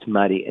gospel gets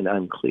muddy and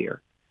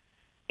unclear,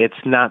 it's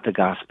not the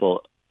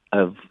gospel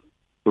of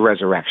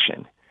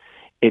resurrection.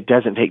 It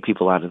doesn't take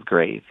people out of the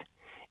grave.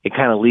 It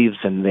kind of leaves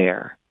them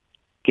there.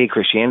 Gay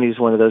Christianity is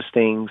one of those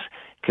things.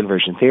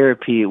 Conversion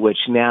therapy, which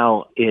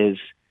now is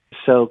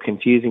so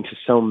confusing to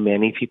so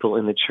many people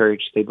in the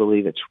church. They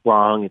believe it's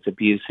wrong, it's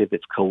abusive,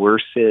 it's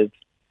coercive,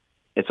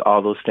 it's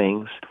all those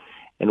things.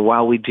 And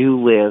while we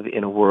do live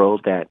in a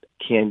world that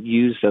can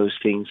use those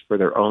things for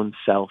their own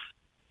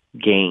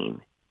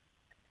self-gain,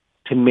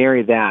 to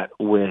marry that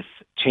with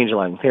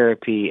change-allowing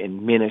therapy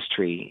and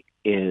ministry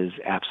is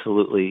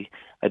absolutely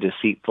a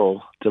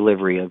deceitful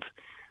delivery of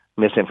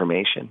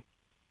misinformation.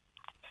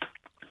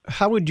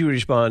 How would you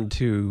respond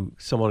to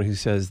someone who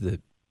says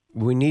that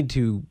we need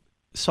to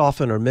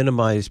soften or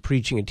minimize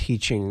preaching and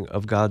teaching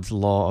of God's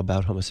law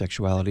about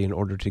homosexuality in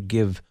order to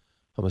give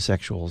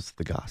homosexuals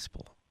the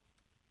gospel?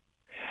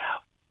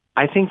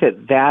 I think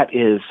that that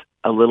is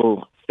a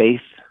little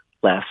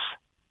faithless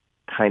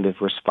kind of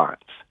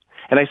response.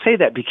 And I say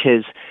that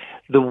because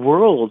the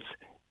world,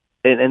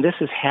 and this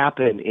has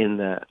happened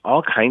in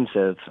all kinds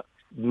of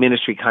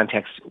ministry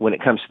contexts when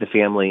it comes to the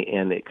family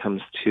and it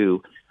comes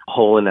to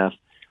whole enough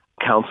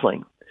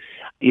counseling.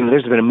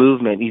 There's been a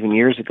movement even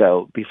years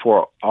ago,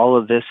 before all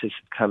of this has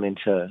come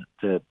into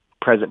the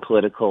present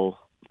political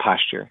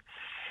posture,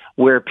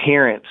 where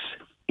parents,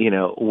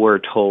 were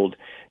told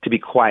to be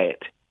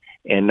quiet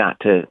and not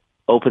to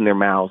open their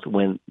mouths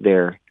when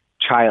their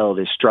child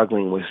is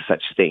struggling with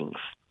such things.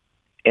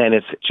 And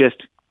it's just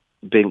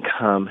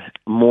become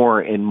more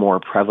and more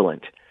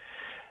prevalent.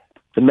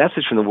 The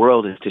message from the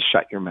world is to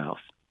shut your mouth.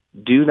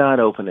 Do not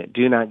open it.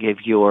 Do not give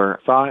your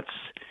thoughts,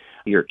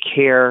 your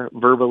care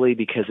verbally,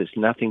 because it's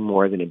nothing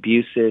more than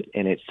abusive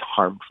and it's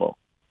harmful.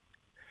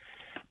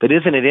 But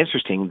isn't it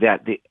interesting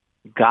that the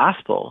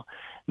gospel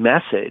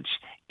message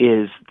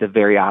is the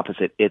very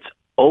opposite? It's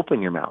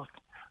open your mouth,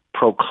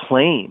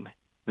 proclaim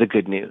the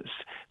good news.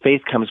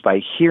 Faith comes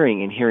by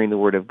hearing, and hearing the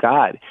word of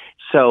God.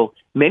 So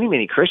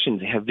many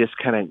Christians have just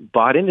kind of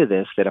bought into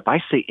this, that if I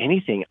say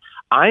anything,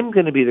 I'm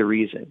going to be the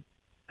reason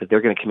that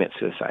they're going to commit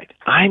suicide.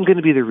 I'm going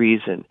to be the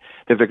reason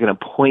that they're going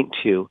to point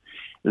to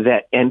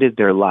that ended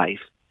their life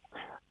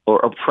or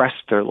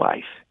oppressed their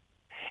life.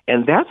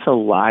 And that's a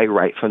lie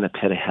right from the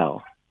pit of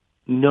hell.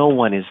 No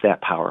one is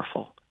that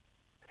powerful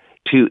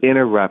to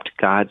interrupt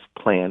God's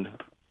plan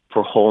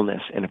for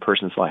wholeness in a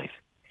person's life.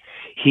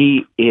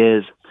 He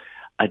is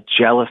a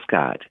jealous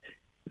God,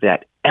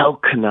 that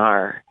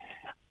Elkanah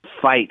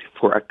fight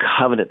for a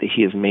covenant that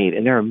he has made.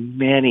 And there are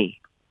many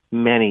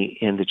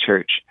in the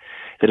church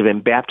that have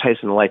been baptized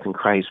in the life in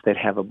Christ that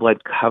have a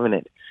blood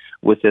covenant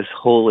with this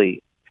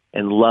holy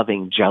and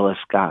loving, jealous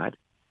God.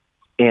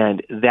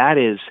 And that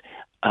is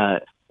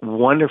a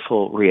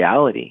wonderful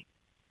reality.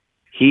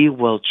 He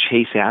will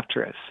chase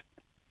after us.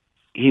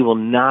 He will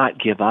not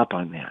give up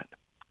on that.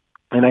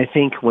 And I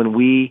think when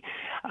we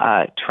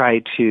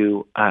try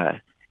to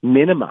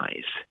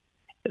minimize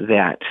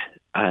that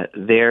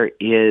there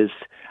is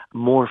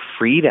more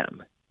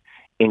freedom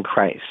in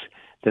Christ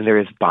than there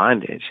is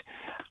bondage.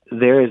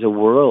 There is a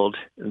world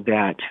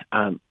that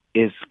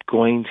is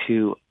going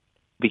to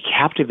be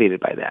captivated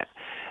by that.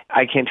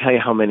 I can't tell you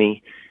how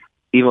many,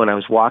 even when I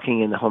was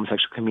walking in the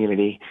homosexual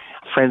community,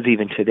 friends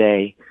even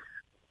today,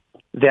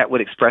 that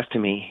would express to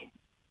me,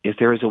 if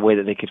there is a way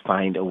that they could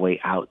find a way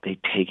out, they'd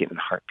take it in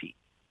a heartbeat.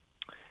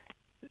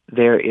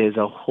 There is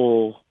a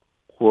whole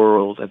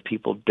world of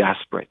people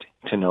desperate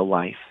to know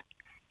life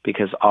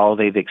because all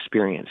they've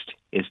experienced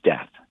is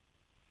death.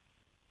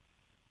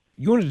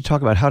 You wanted to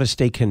talk about how to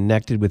stay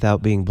connected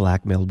without being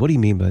blackmailed. What do you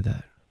mean by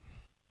that?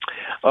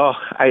 Oh,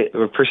 I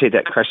appreciate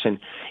that question.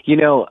 You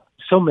know,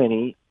 so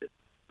many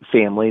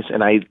families,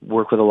 and I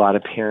work with a lot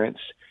of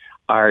parents,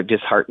 are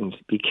disheartened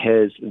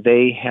because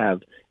they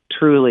have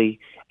truly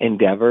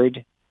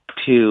endeavored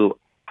to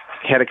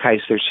catechize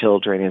their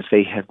children as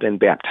they have been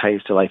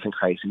baptized to life in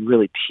Christ and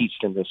really teach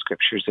them the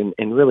scriptures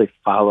and really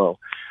follow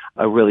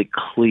a really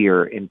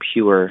clear and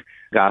pure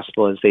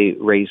gospel as they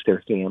raise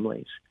their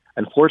families.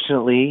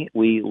 Unfortunately,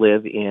 we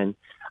live in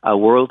a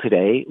world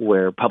today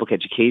where public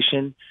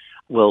education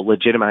will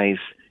legitimize,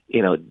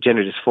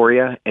 gender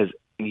dysphoria as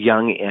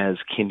young as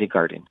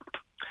kindergarten.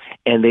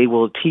 And they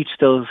will teach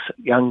those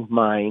young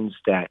minds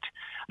that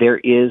there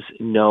is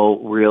no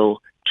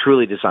real,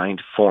 truly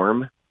designed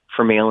form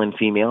for male and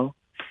female,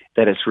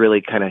 that it's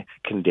really kind of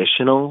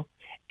conditional,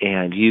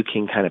 and you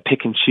can kind of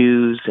pick and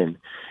choose and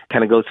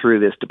kind of go through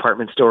this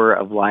department store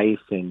of life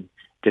and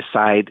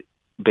decide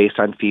based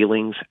on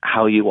feelings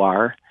how you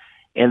are,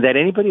 and that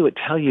anybody would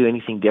tell you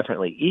anything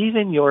differently,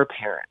 even your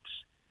parents,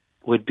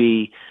 would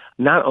be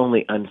not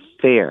only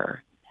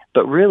unfair,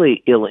 but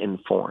really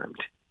ill-informed.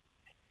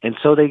 And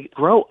so they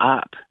grow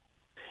up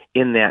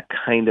in that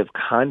kind of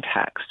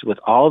context with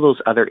all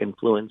those other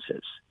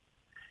influences.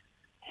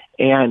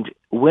 And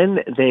when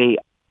they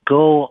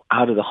go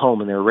out of the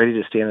home and they're ready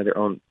to stand on their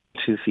own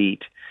 2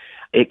 feet,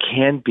 it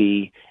can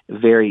be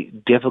very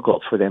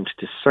difficult for them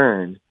to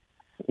discern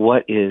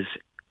what is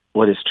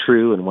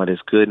true and what is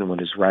good and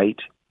what is right.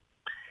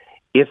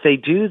 If they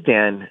do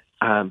then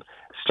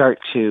start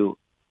to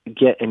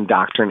get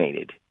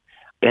indoctrinated,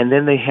 and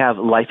then they have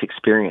life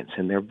experience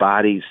in their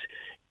bodies,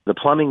 the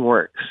plumbing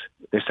works,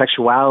 their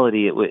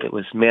sexuality, it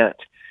was meant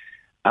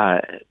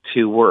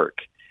to work,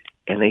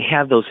 and they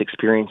have those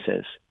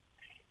experiences,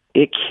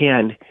 it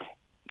can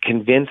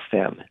convince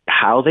them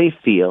how they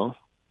feel,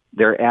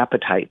 their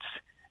appetites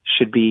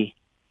should be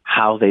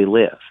how they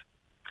live.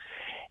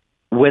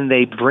 When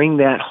they bring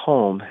that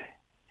home,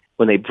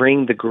 when they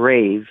bring the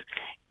grave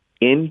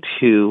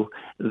into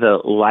the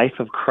life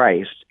of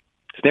Christ,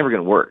 it's never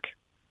going to work.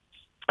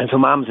 And so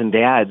moms and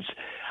dads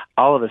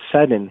all of a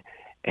sudden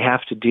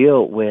have to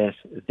deal with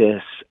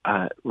this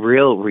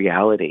real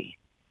reality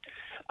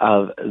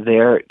of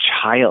their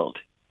child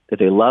that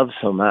they love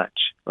so much,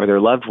 or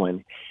their loved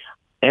one,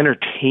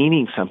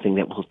 entertaining something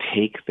that will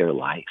take their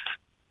life,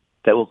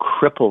 that will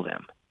cripple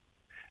them,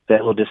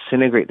 that will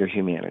disintegrate their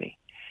humanity.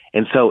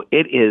 And so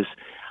it is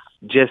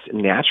just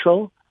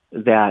natural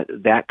that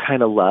that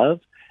kind of love,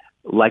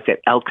 like that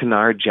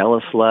Elkanah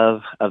jealous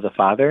love of the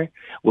father,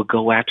 will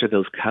go after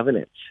those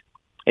covenants.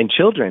 And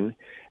children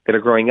that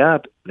are growing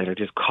up, that are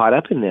just caught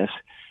up in this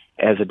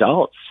as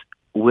adults,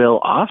 will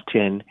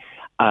often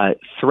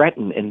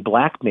threaten and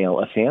blackmail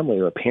a family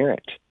or a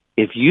parent.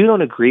 If you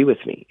don't agree with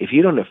me, if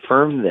you don't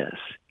affirm this,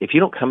 if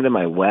you don't come to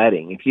my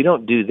wedding, if you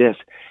don't do this,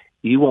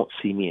 you won't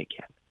see me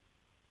again.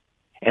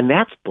 And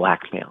that's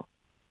blackmail.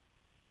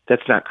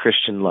 That's not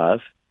Christian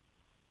love.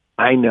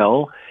 I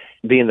know,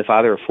 being the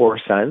father of 4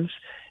 sons,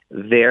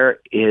 there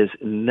is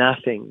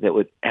nothing that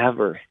would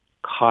ever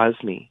cause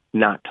me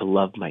not to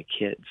love my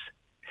kids.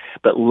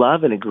 But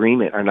love and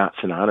agreement are not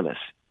synonymous.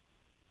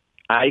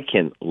 I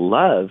can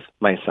love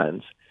my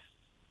sons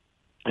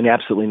and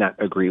absolutely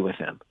not agree with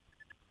them.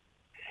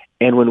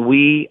 And when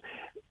we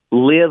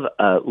live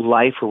a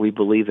life where we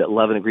believe that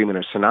love and agreement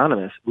are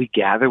synonymous, we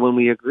gather when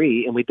we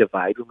agree and we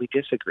divide when we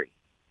disagree.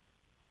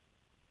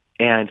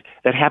 And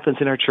that happens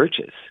in our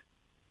churches.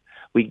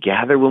 We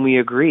gather when we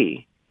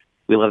agree.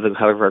 We love the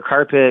color of our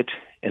carpet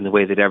and the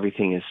way that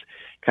everything is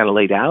kind of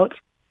laid out.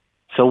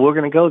 So we're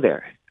going to go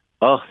there.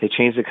 Oh, they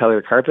changed the color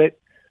of the carpet?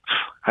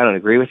 I don't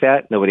agree with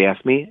that. Nobody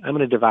asked me. I'm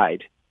going to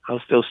divide.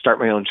 I'll still start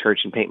my own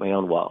church and paint my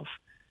own walls.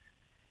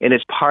 And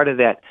it's part of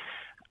that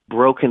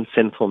broken,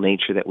 sinful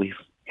nature that we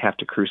have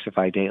to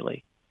crucify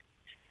daily.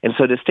 And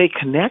so to stay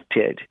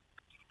connected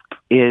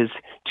is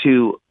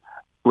to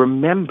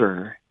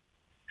remember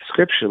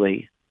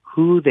scripturally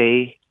who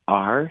they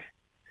are,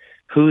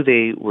 who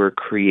they were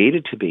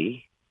created to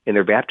be in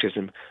their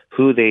baptism,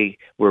 who they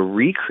were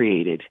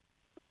recreated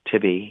to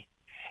be,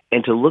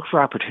 and to look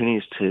for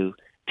opportunities to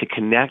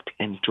connect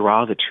and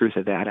draw the truth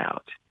of that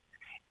out,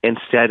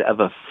 instead of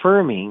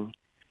affirming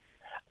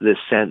the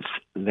sense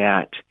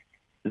that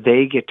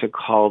they get to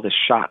call the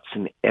shots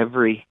in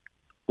every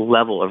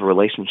level of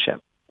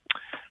relationship.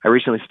 I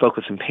recently spoke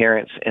with some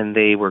parents, and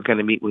they were going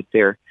to meet with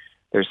their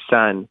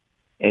son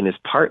and his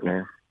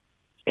partner,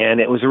 and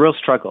it was a real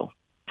struggle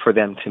for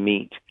them to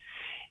meet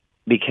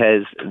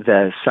because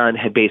the son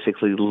had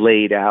basically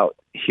laid out,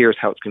 here's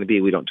how it's going to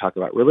be. We don't talk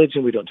about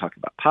religion. We don't talk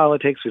about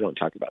politics. We don't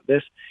talk about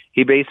this.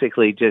 He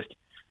basically just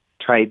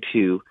tried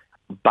to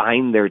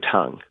bind their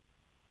tongue.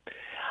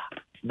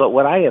 But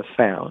what I have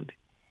found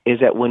is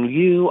that when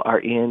you are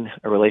in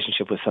a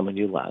relationship with someone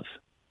you love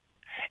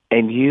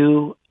and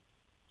you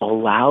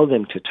allow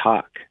them to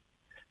talk,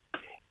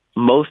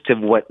 most of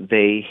what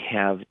they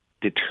have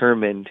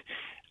determined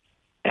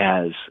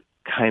as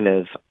kind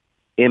of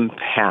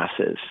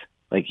impasses,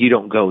 like you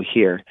don't go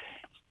here,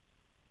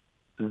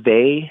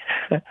 they,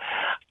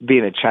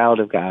 being a child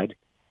of God,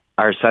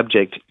 are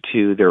subject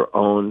to their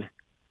own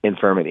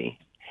infirmity.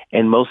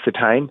 And most of the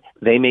time,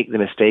 they make the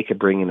mistake of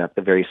bringing up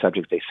the very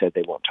subject they said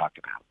they won't talk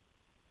about.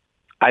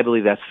 I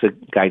believe that's the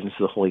guidance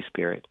of the Holy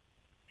Spirit.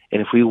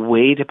 And if we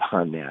wait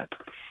upon that,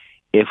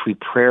 if we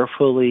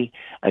prayerfully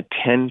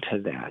attend to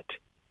that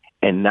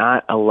and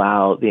not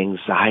allow the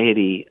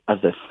anxiety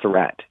of the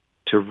threat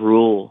to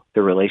rule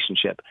the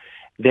relationship,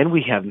 then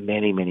we have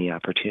many, many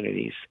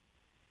opportunities.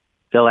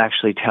 They'll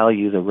actually tell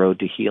you the road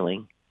to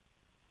healing.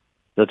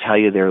 They'll tell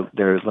you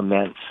their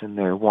laments and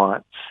their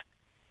wants,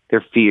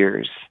 their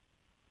fears.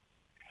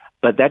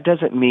 But that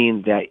doesn't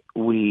mean that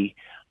we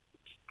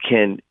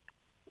can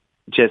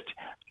just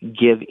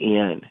give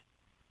in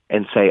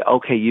and say,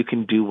 okay, you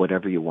can do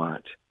whatever you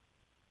want.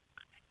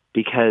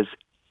 Because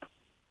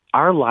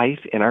our life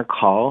and our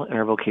call and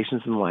our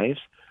vocations in life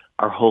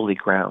are holy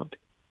ground.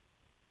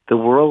 The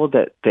world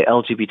that the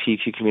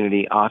LGBTQ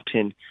community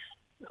often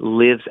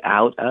lives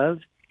out of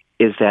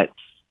is that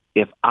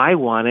if I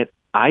want it,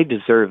 I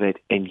deserve it,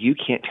 and you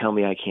can't tell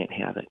me I can't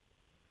have it.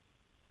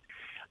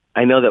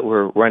 I know that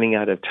we're running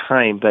out of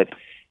time, but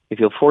if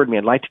you'll afford me,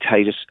 I'd like to tell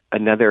you just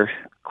another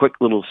quick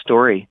little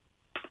story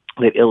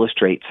that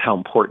illustrates how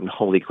important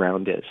holy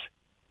ground is.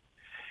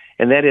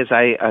 And that is,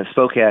 I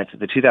spoke at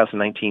the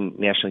 2019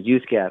 National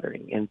Youth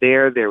Gathering, and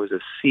there was a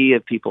sea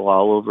of people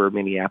all over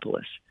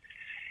Minneapolis.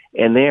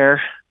 And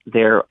there,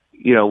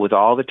 with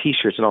all the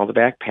T-shirts and all the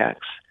backpacks,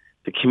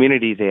 the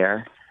community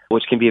there,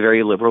 which can be a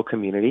very liberal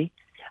community,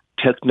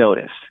 took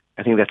notice.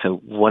 I think that's a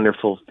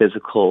wonderful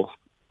physical,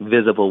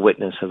 visible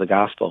witness of the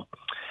gospel.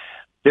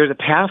 There's a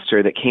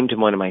pastor that came to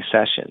one of my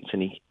sessions,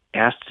 and he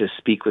asked to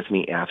speak with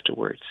me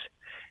afterwards.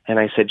 And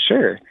I said,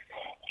 sure.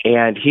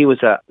 And he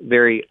was a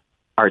very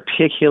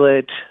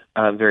articulate,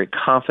 very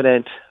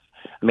confident,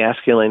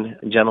 masculine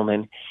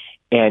gentleman.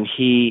 And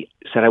he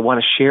said, I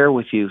want to share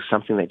with you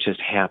something that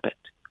just happened.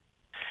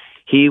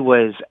 He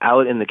was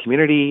out in the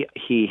community.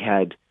 He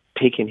had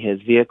taken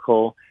his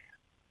vehicle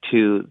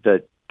to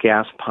the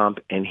gas pump,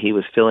 and he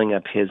was filling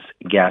up his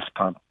gas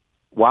pump.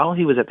 While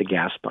he was at the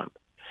gas pump,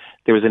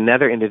 there was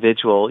another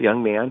individual,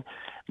 young man,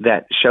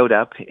 that showed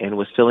up and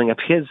was filling up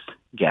his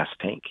gas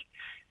tank.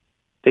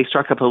 They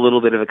struck up a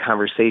little bit of a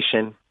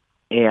conversation,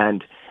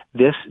 and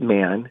this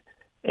man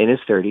in his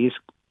 30s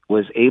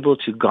was able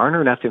to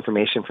garner enough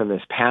information from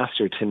this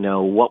pastor to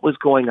know what was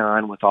going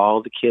on with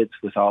all the kids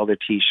with all their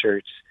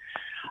T-shirts,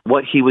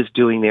 what he was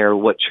doing there,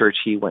 what church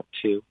he went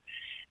to.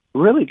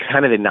 Really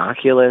kind of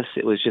innocuous.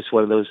 It was just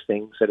one of those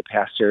things that a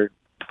pastor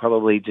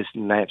probably just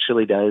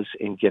naturally does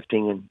in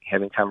gifting and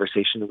having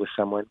conversation with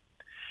someone.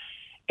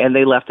 And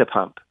they left the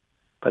pump.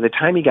 By the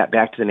time he got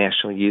back to the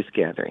National Youth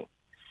Gathering,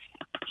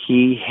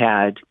 he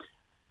had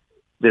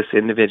this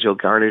individual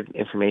garnered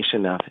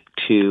information enough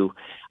to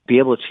be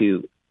able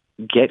to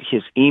get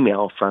his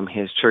email from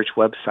his church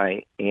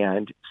website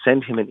and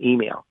send him an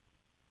email.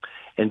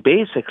 And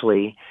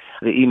basically,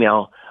 the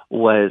email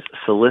was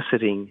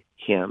soliciting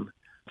him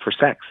for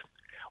sex.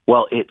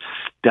 Well, it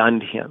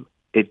stunned him.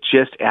 It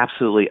just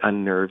absolutely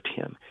unnerved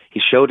him. He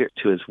showed it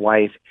to his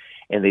wife,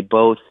 and they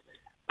both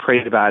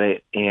prayed about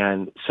it.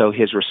 And so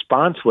his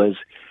response was,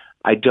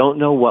 I don't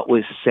know what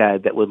was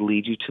said that would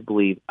lead you to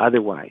believe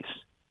otherwise,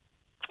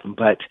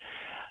 but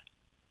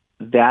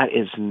that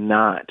is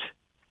not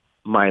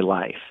my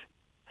life,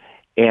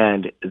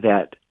 and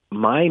that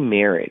my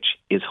marriage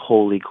is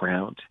holy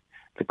ground.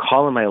 The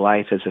call in my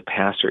life as a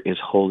pastor is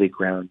holy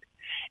ground,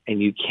 and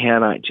you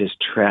cannot just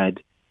tread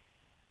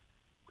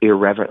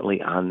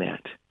irreverently on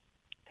that.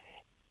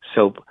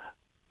 So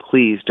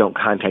please don't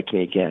contact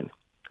me again.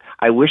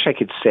 I wish I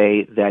could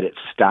say that it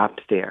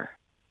stopped there,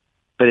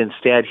 but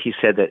instead he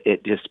said that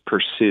it just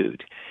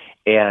pursued.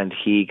 And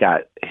he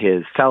got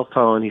his cell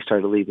phone, he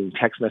started leaving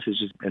text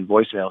messages and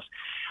voicemails,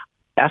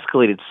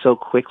 escalated so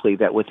quickly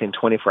that within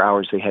 24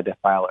 hours they had to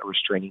file a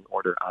restraining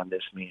order on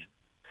this man.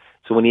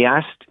 So when he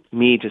asked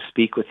me to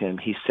speak with him,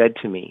 he said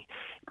to me,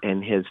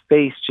 and his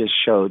face just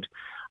showed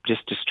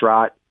just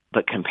distraught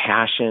but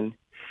compassion,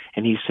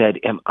 and he said,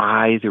 am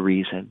I the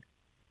reason?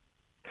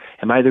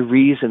 Am I the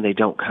reason they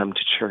don't come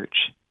to church?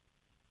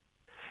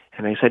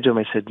 And I said to him,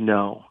 I said,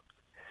 no.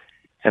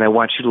 And I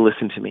want you to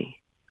listen to me,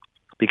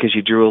 because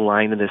you drew a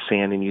line in the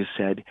sand and you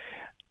said,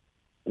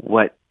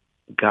 what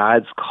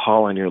God's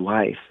call on your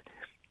life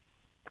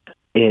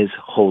is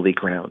holy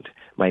ground.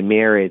 My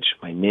marriage,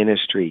 my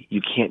ministry,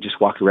 you can't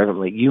just walk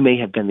irreverently. You may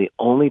have been the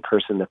only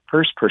person, the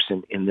first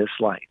person in this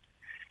life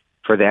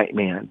for that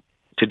man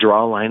to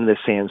draw a line in the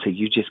sand so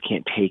you just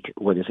can't take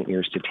what isn't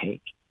yours to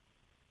take.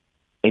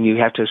 And you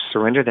have to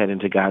surrender that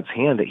into God's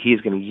hand, that he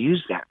is going to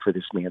use that for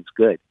this man's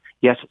good.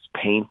 Yes, it's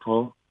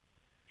painful.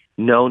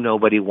 No,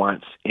 nobody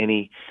wants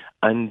any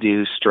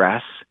undue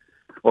stress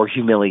or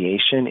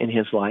humiliation in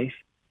his life.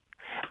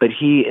 But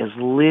he is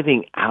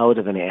living out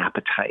of an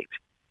appetite,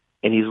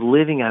 and he's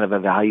living out of a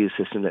value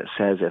system that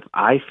says, if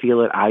I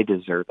feel it, I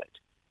deserve it.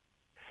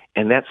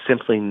 And that's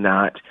simply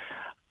not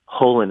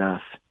whole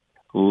enough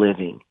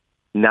living,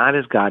 not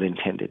as God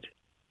intended.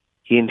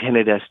 He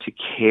intended us to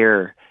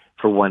care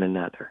for one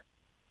another,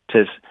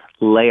 to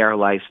lay our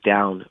lives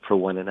down for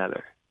one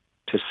another,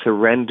 to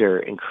surrender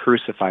and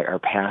crucify our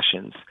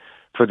passions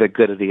for the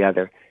good of the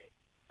other.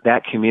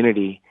 That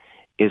community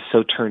is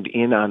so turned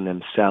in on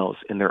themselves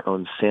in their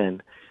own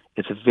sin.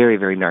 It's a very,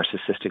 very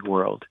narcissistic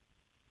world.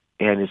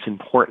 And it's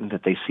important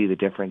that they see the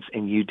difference,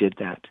 and you did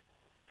that.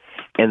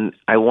 And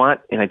I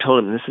told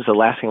him, and this is the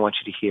last thing I want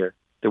you to hear.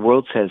 The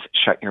world says,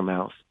 shut your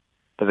mouth.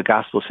 But the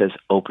gospel says,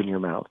 open your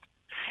mouth.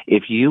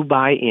 If you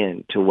buy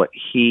into what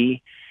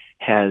he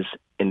has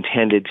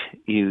intended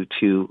you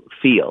to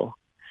feel,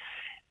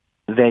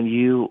 then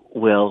you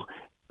will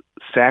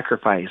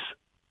sacrifice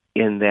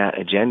in that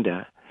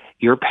agenda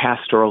your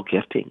pastoral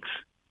giftings,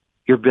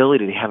 your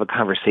ability to have a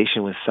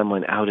conversation with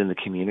someone out in the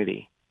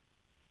community,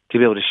 to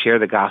be able to share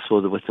the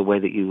gospel with the way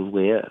that you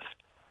live.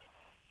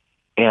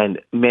 And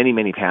many,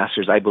 many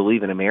pastors, I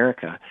believe in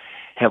America,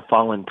 have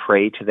fallen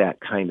prey to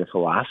that kind of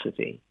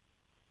philosophy.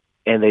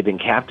 And they've been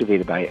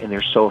captivated by it, and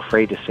they're so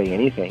afraid to say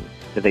anything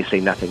that they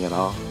say nothing at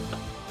all.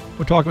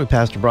 We're talking with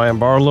Pastor Brian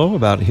Barlow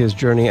about his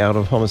journey out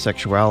of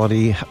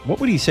homosexuality. What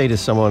would he say to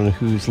someone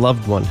whose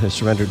loved one has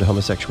surrendered to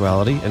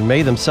homosexuality and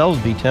may themselves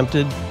be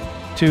tempted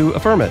to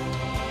affirm it?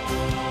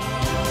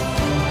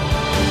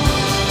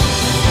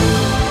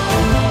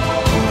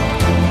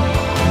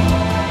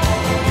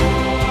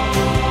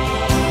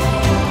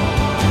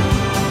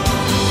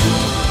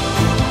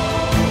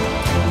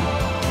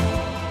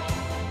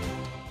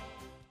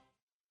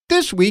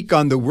 This week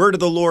on The Word of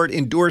the Lord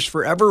Endures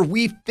Forever,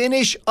 we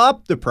finish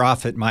up the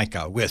prophet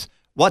Micah with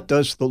what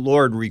does the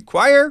Lord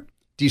require?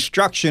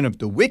 Destruction of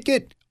the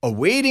wicked,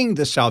 awaiting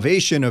the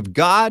salvation of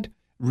God,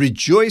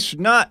 rejoice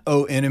not,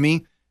 O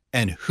enemy,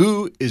 and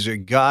who is a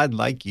God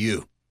like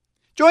you?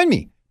 Join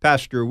me,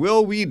 Pastor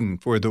Will Whedon,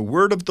 for The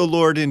Word of the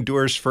Lord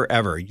Endures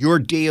Forever, your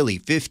daily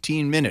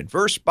 15-minute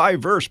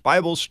verse-by-verse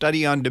Bible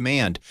study on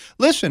demand.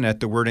 Listen at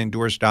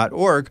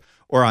thewordendures.org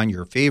or on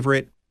your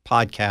favorite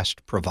podcast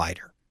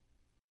provider.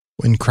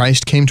 When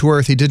Christ came to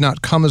earth, he did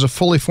not come as a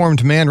fully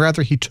formed man.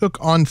 Rather, he took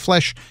on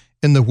flesh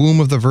in the womb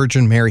of the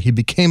Virgin Mary. He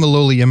became a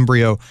lowly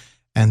embryo,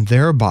 and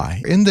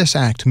thereby, in this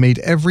act, made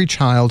every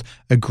child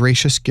a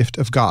gracious gift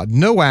of God.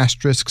 No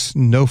asterisks,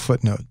 no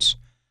footnotes.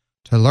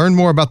 To learn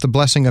more about the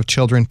blessing of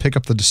children, pick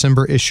up the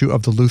December issue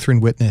of the Lutheran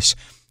Witness,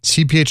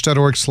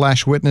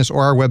 cph.org/witness,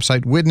 or our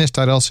website,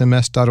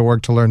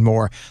 witness.lcms.org to learn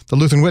more. The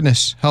Lutheran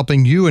Witness,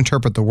 helping you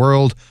interpret the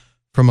world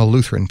from a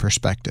Lutheran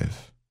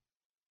perspective.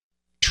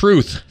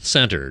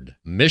 Truth-centered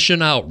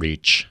mission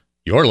outreach.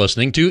 You're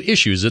listening to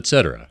Issues,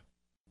 Etc.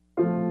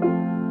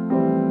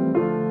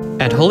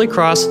 At Holy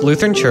Cross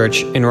Lutheran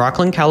Church in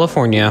Rocklin,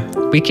 California,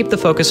 we keep the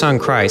focus on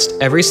Christ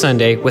every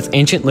Sunday with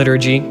ancient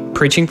liturgy,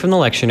 preaching from the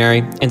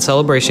lectionary, and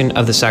celebration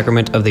of the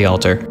sacrament of the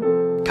altar.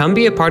 Come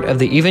be a part of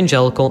the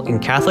evangelical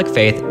and Catholic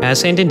faith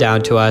as handed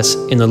down to us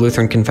in the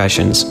Lutheran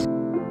Confessions.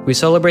 We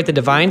celebrate the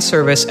divine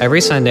service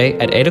every Sunday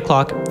at 8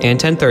 o'clock and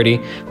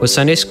 10:30 with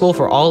Sunday school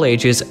for all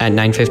ages at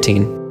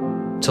 9:15.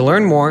 To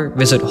learn more,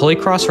 visit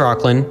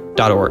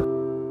holycrossrocklin.org.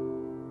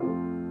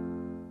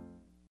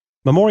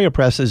 Memoria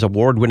Press's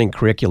award-winning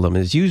curriculum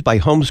is used by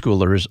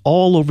homeschoolers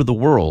all over the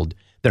world.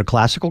 Their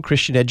classical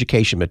Christian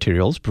education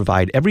materials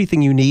provide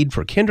everything you need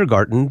for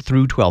kindergarten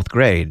through 12th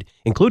grade,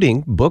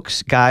 including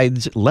books,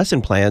 guides,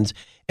 lesson plans,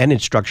 and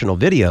instructional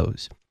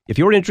videos. If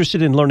you're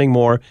interested in learning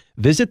more,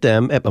 visit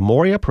them at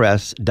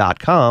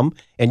memoriapress.com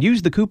and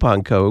use the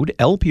coupon code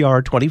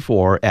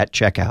LPR24 at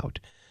checkout.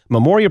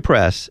 Memoria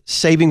Press,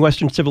 saving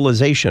Western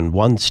civilization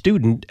one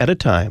student at a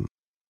time.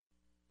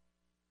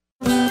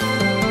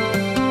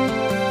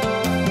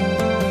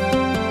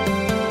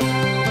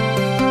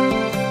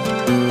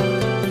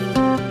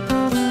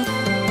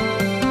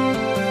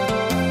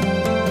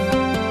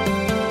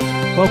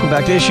 Welcome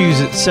back to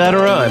Issues,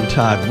 Etc. I'm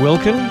Todd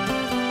Wilkin.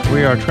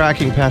 We are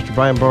tracking Pastor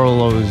Brian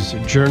Barlow's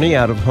journey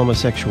out of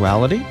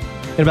homosexuality.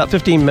 In about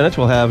 15 minutes,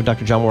 we'll have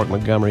Dr. John Warwick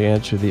Montgomery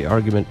answer the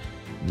argument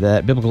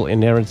that biblical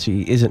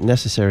inerrancy isn't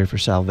necessary for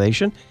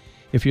salvation.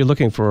 If you're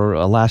looking for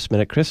a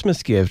last-minute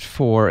Christmas gift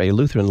for a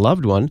Lutheran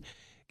loved one,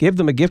 give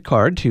them a gift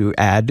card to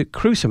Ad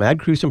Crucem. Ad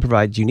Crucem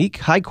provides unique,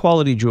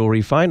 high-quality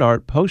jewelry, fine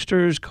art,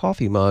 posters,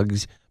 coffee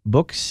mugs,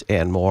 books,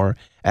 and more.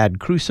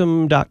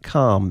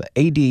 Adcrucem.com,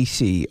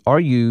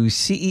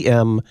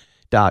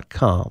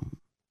 ADCRUCEM.com.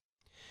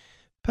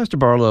 Pastor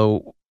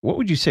Barlow, what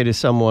would you say to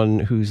someone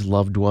whose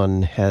loved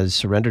one has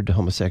surrendered to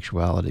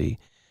homosexuality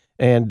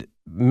and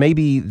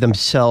maybe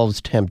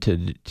themselves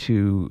tempted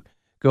to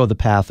go the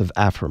path of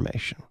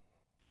affirmation?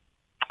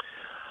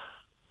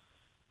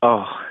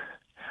 Oh,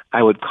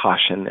 I would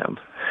caution them.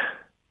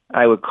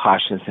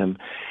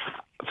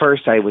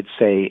 First, I would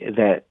say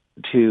that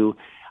to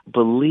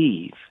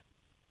believe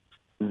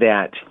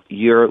that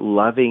you're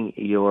loving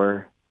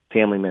your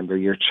family member,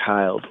 your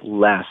child,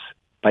 less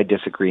by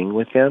disagreeing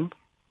with them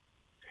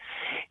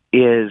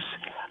is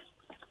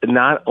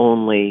not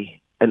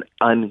only an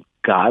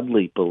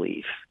ungodly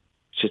belief,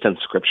 it's just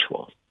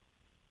unscriptural.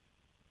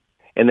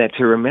 And that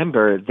to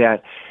remember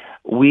that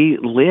we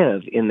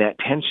live in that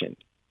tension,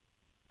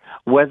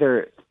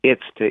 whether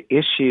it's the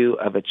issue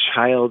of a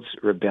child's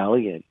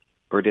rebellion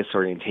or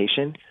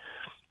disorientation,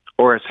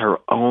 or it's her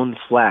own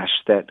flesh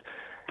that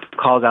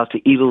calls out to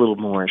eat a little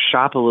more,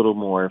 shop a little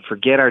more,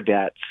 forget our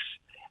debts,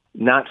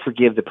 not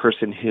forgive the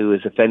person who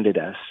has offended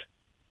us.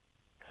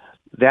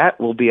 That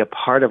will be a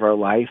part of our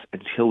life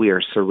until we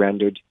are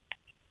surrendered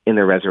in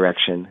the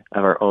resurrection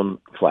of our own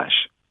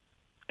flesh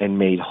and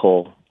made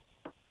whole.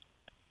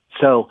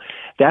 So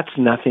that's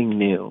nothing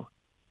new.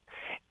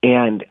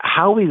 And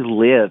how we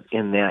live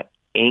in that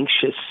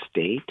anxious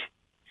state,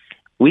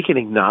 we can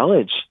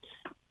acknowledge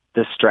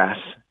the stress,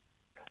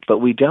 but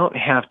we don't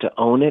have to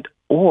own it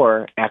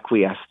or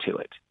acquiesce to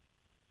it.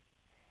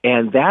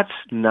 And that's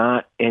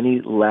not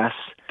any less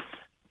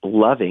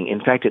loving. In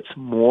fact, it's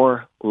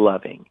more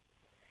loving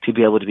to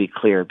be able to be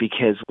clear,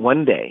 because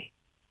one day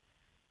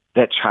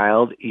that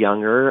child,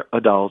 younger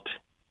adult,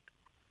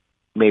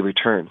 may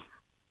return.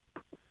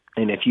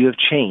 And if you have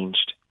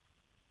changed,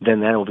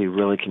 then that will be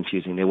really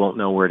confusing. They won't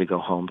know where to go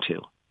home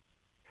to.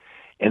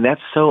 And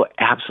that's so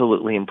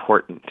absolutely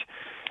important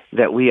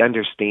that we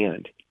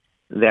understand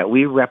that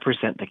we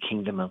represent the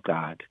kingdom of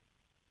God.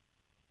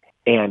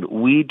 And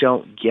we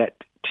don't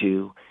get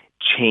to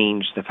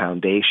change the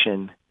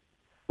foundation.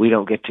 We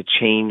don't get to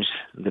change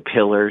the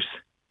pillars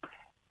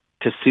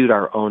to suit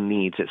our own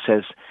needs. It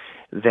says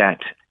that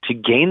to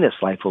gain this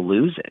life, we'll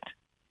lose it.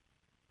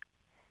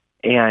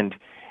 And,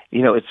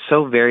 it's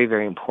so very,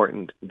 very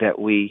important that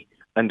we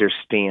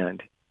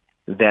understand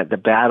that the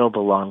battle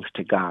belongs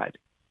to God.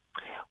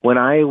 When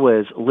I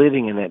was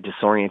living in that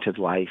disoriented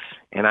life,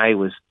 and I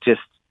was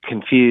just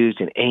confused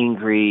and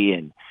angry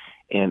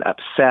and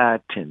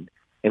upset and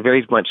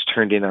very much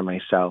turned in on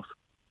myself,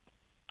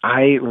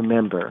 I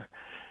remember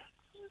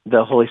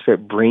the Holy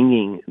Spirit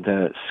bringing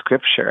the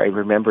scripture I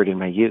remembered in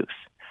my youth.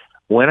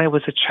 When I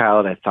was a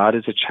child, I thought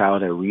as a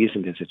child, I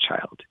reasoned as a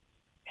child.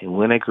 And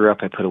when I grew up,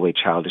 I put away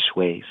childish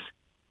ways.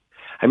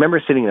 I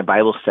remember sitting in a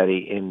Bible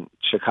study in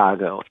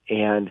Chicago,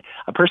 and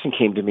a person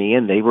came to me,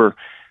 and they were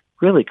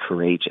really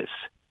courageous.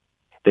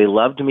 They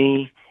loved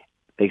me.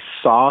 They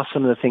saw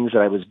some of the things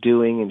that I was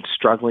doing and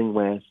struggling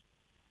with,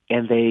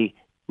 and they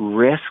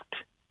risked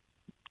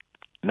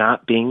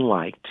not being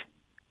liked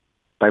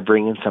by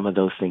bringing some of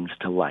those things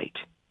to light,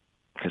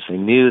 because they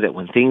knew that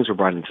when things were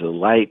brought into the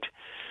light,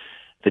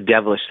 the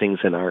devilish things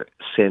in our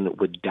sin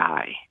would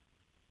die.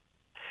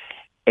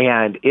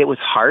 And it was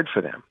hard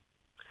for them.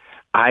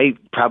 I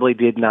probably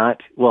did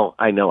not, well,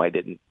 I know I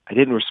didn't. I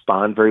didn't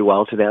respond very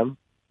well to them.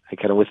 I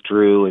kind of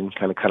withdrew and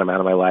kind of cut them out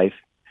of my life.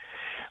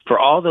 For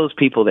all those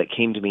people that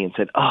came to me and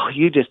said, oh,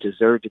 you just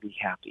deserve to be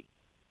happy.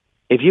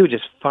 If you would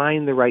just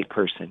find the right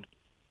person,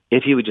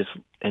 if you would just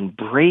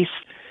embrace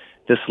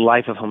this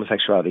life of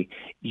homosexuality,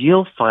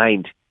 you'll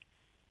find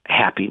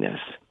happiness.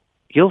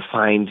 You'll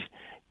find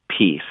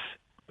peace.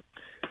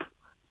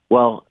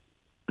 Well,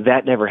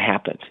 that never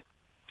happened.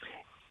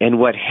 And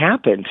what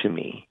happened to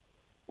me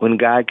when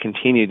God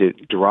continued to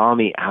draw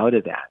me out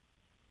of that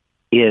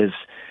is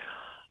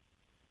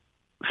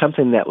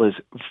something that was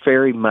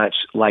very much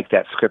like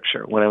that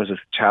scripture. When I was a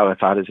child, I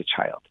thought as a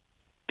child.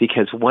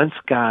 Because once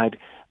God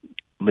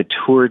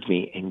matured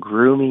me and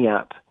grew me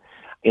up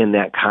in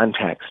that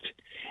context,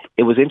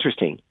 it was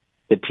interesting.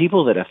 The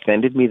people that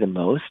offended me the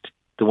most,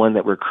 the one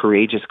that were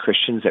courageous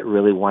Christians that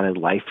really wanted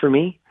life for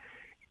me,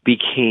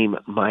 became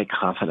my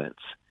confidence.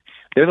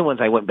 They're the ones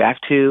I went back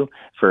to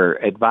for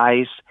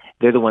advice.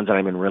 They're the ones that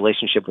I'm in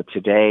relationship with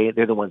today.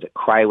 They're the ones that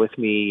cry with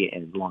me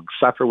and long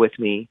suffer with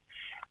me.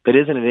 But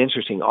isn't it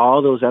interesting,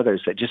 all those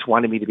others that just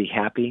wanted me to be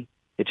happy,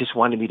 that just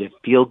wanted me to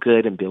feel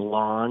good and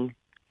belong,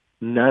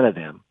 none of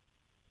them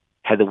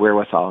had the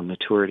wherewithal and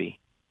maturity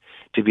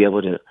to be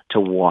able to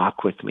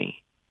walk with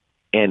me.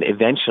 And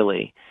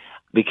eventually,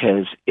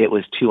 because it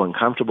was too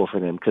uncomfortable for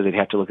them, because they'd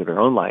have to look at their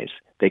own lives,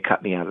 they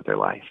cut me out of their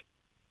life.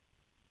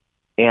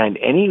 And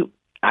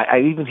I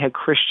even had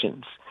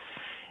Christians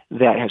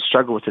that had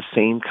struggled with the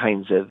same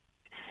kinds of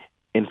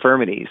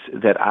infirmities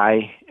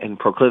and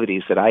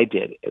proclivities that I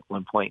did at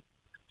one point.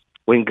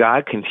 When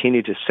God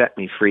continued to set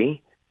me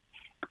free,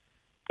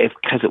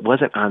 because it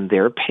wasn't on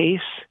their pace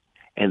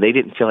and they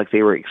didn't feel like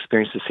they were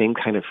experiencing the same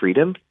kind of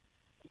freedom,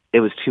 it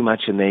was too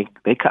much and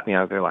they cut me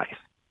out of their life.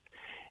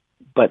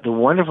 But the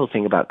wonderful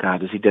thing about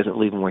God is he doesn't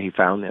leave them where he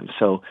found them.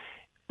 So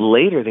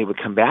later they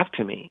would come back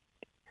to me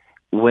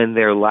when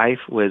their life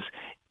was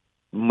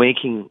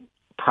making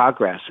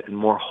progress and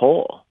more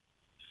whole.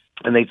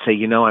 And they'd say,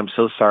 I'm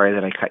so sorry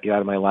that I cut you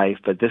out of my life,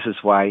 but this is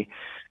why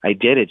I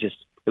did it. It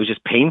was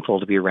just painful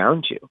to be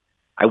around you.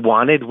 I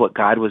wanted what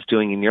God was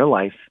doing in your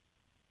life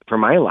for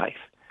my life.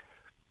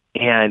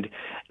 And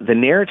the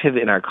narrative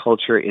in our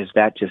culture is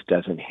that just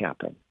doesn't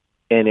happen.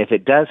 And if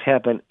it does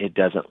happen, it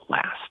doesn't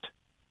last.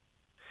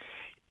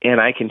 And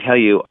I can tell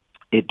you,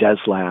 it does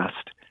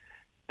last.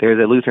 There's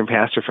a Lutheran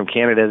pastor from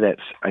Canada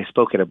I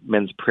spoke at a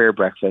men's prayer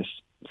breakfast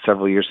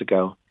several years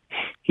ago.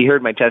 He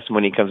heard my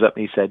testimony. He comes up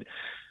and he said,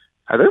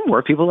 "Are there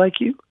more people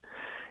like you?"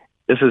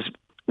 This is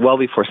well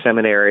before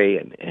seminary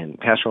and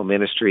pastoral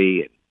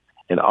ministry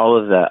and all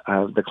of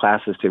the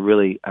classes to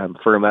really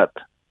firm up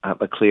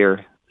a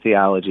clear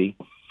theology.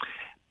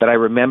 But I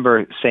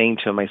remember saying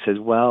to him, I said,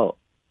 "Well,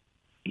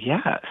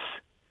 yes.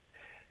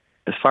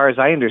 As far as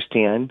I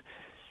understand,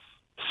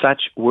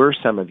 such were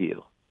some of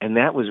you." And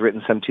that was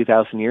written some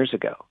 2,000 years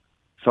ago.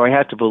 So I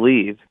have to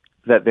believe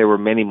that there were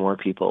many more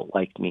people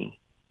like me.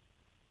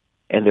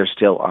 And there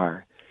still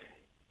are.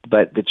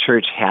 But the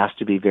church has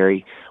to be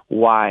very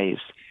wise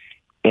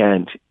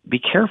and be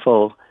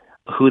careful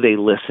who they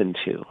listen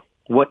to,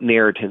 what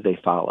narrative they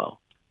follow.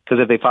 Because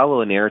if they follow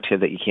a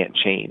narrative that you can't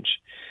change,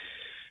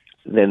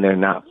 then they're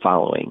not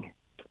following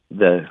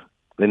the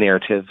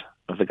narrative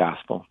of the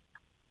gospel.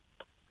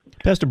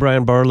 Pastor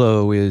Brian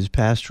Barlow is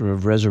pastor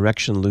of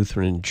Resurrection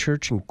Lutheran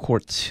Church in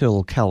Quartz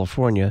Hill,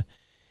 California.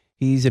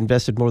 He's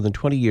invested more than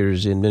 20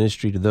 years in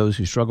ministry to those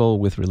who struggle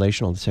with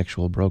relational and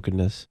sexual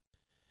brokenness.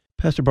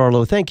 Pastor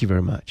Barlow, thank you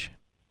very much.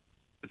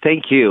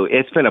 Thank you.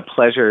 It's been a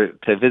pleasure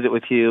to visit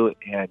with you,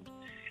 and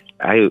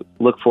I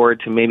look forward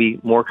to maybe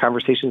more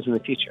conversations in the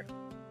future.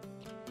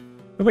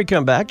 When we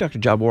come back, Dr.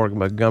 John Warwick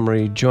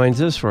Montgomery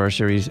joins us for our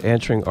series,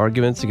 Answering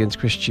Arguments Against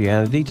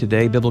Christianity.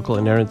 Today, biblical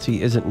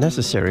inerrancy isn't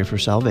necessary for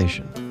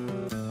salvation.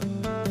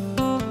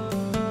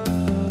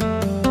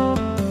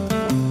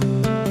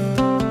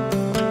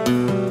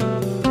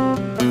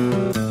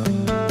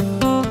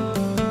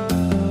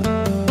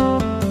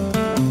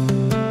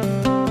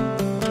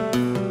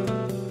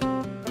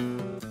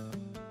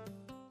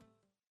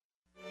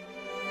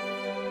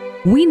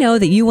 We know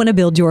that you want to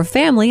build your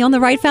family on the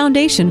right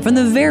foundation from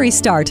the very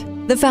start,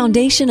 the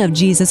foundation of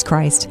Jesus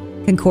Christ.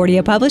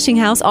 Concordia Publishing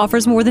House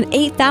offers more than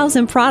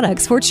 8,000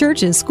 products for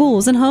churches,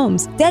 schools, and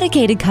homes,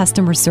 dedicated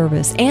customer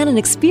service, and an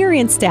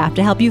experienced staff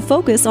to help you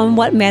focus on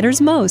what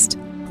matters most.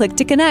 Click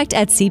to connect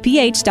at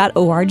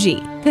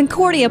cph.org.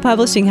 Concordia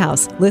Publishing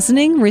House,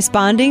 listening,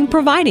 responding,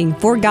 providing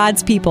for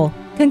God's people.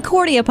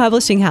 Concordia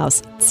Publishing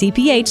House,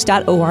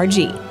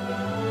 cph.org.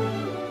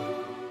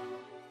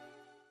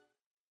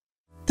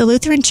 The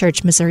Lutheran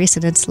Church Missouri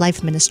Synod's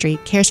Life Ministry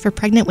cares for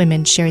pregnant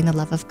women sharing the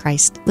love of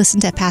Christ.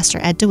 Listen to Pastor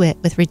Ed DeWitt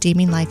with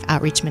Redeeming Life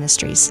Outreach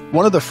Ministries.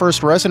 One of the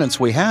first residents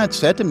we had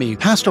said to me,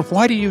 "Pastor,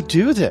 why do you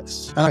do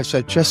this?" And I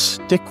said, "Just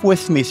stick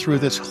with me through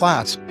this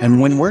class, and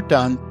when we're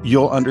done,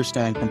 you'll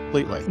understand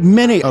completely."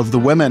 Many of the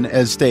women,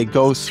 as they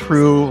go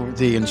through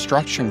the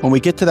instruction, when we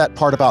get to that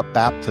part about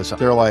baptism,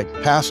 they're like,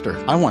 "Pastor,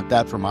 I want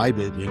that for my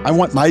baby. I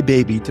want my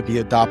baby to be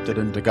adopted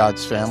into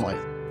God's family."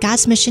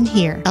 God's Mission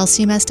Here,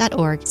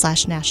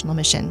 lcms.org/national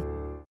mission.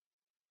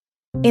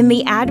 In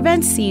the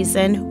Advent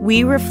season,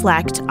 we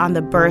reflect on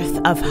the birth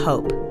of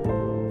hope.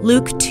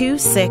 Luke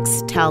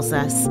 2:6 tells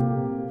us,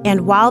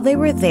 "And while they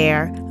were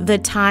there, the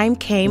time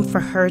came for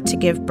her to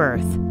give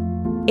birth."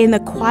 In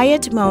the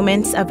quiet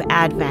moments of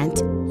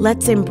Advent,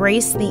 let's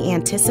embrace the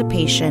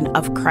anticipation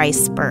of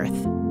Christ's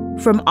birth.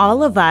 From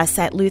all of us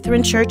at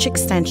Lutheran Church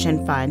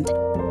Extension Fund,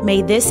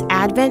 may this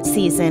Advent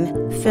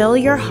season fill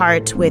your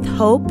heart with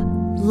hope,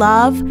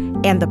 love,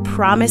 and the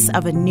promise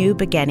of a new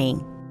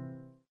beginning.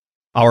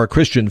 Our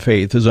Christian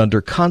faith is under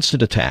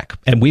constant attack,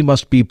 and we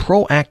must be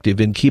proactive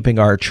in keeping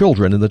our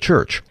children in the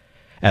church.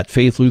 At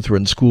Faith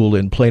Lutheran School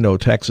in Plano,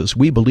 Texas,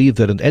 we believe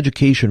that an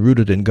education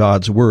rooted in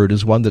God's Word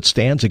is one that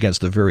stands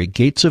against the very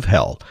gates of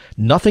hell.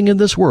 Nothing in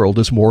this world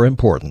is more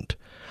important.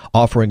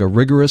 Offering a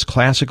rigorous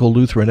classical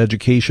Lutheran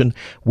education,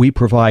 we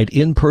provide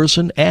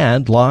in-person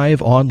and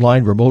live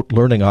online remote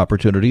learning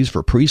opportunities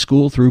for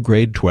preschool through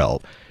grade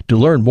 12. To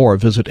learn more,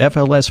 visit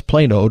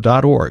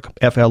flsplano.org,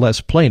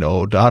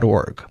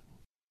 flsplano.org.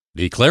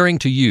 Declaring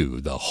to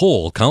you the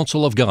whole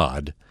counsel of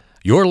God,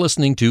 you're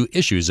listening to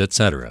Issues,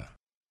 Etc.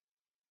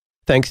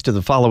 Thanks to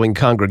the following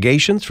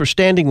congregations for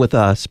standing with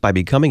us by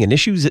becoming an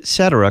Issues,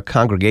 Etc.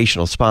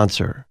 congregational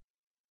sponsor: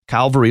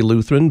 Calvary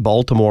Lutheran,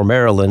 Baltimore,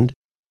 Maryland;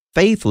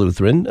 Faith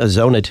Lutheran,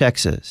 Azona,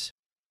 Texas;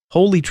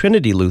 Holy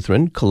Trinity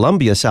Lutheran,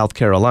 Columbia, South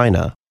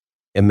Carolina;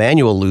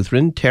 Emmanuel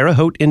Lutheran, Terre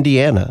Haute,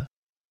 Indiana;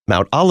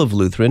 Mount Olive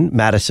Lutheran,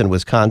 Madison,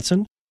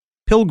 Wisconsin;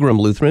 Pilgrim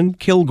Lutheran,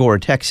 Kilgore,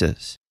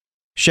 Texas;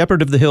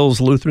 Shepherd of the Hills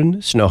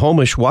Lutheran,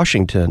 Snohomish,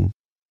 Washington;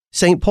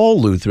 St.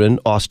 Paul Lutheran,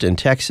 Austin,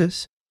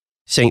 Texas;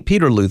 St.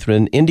 Peter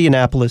Lutheran,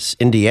 Indianapolis,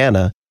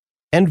 Indiana;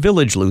 and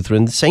Village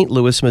Lutheran, St.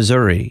 Louis,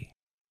 Missouri.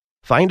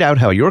 Find out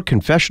how your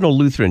confessional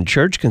Lutheran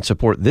church can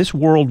support this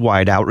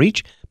worldwide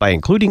outreach by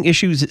including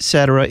Issues,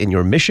 Etc. in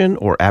your mission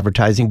or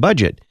advertising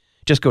budget.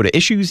 Just go to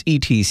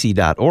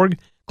issuesetc.org,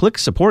 click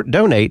Support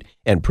Donate,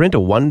 and print a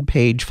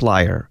one-page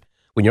flyer.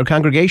 When your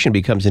congregation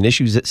becomes an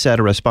Issues,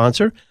 Etc.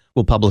 sponsor,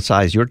 we'll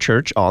publicize your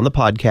church on the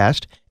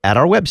podcast, at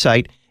our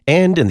website,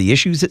 and in the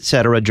Issues,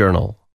 Etc. journal.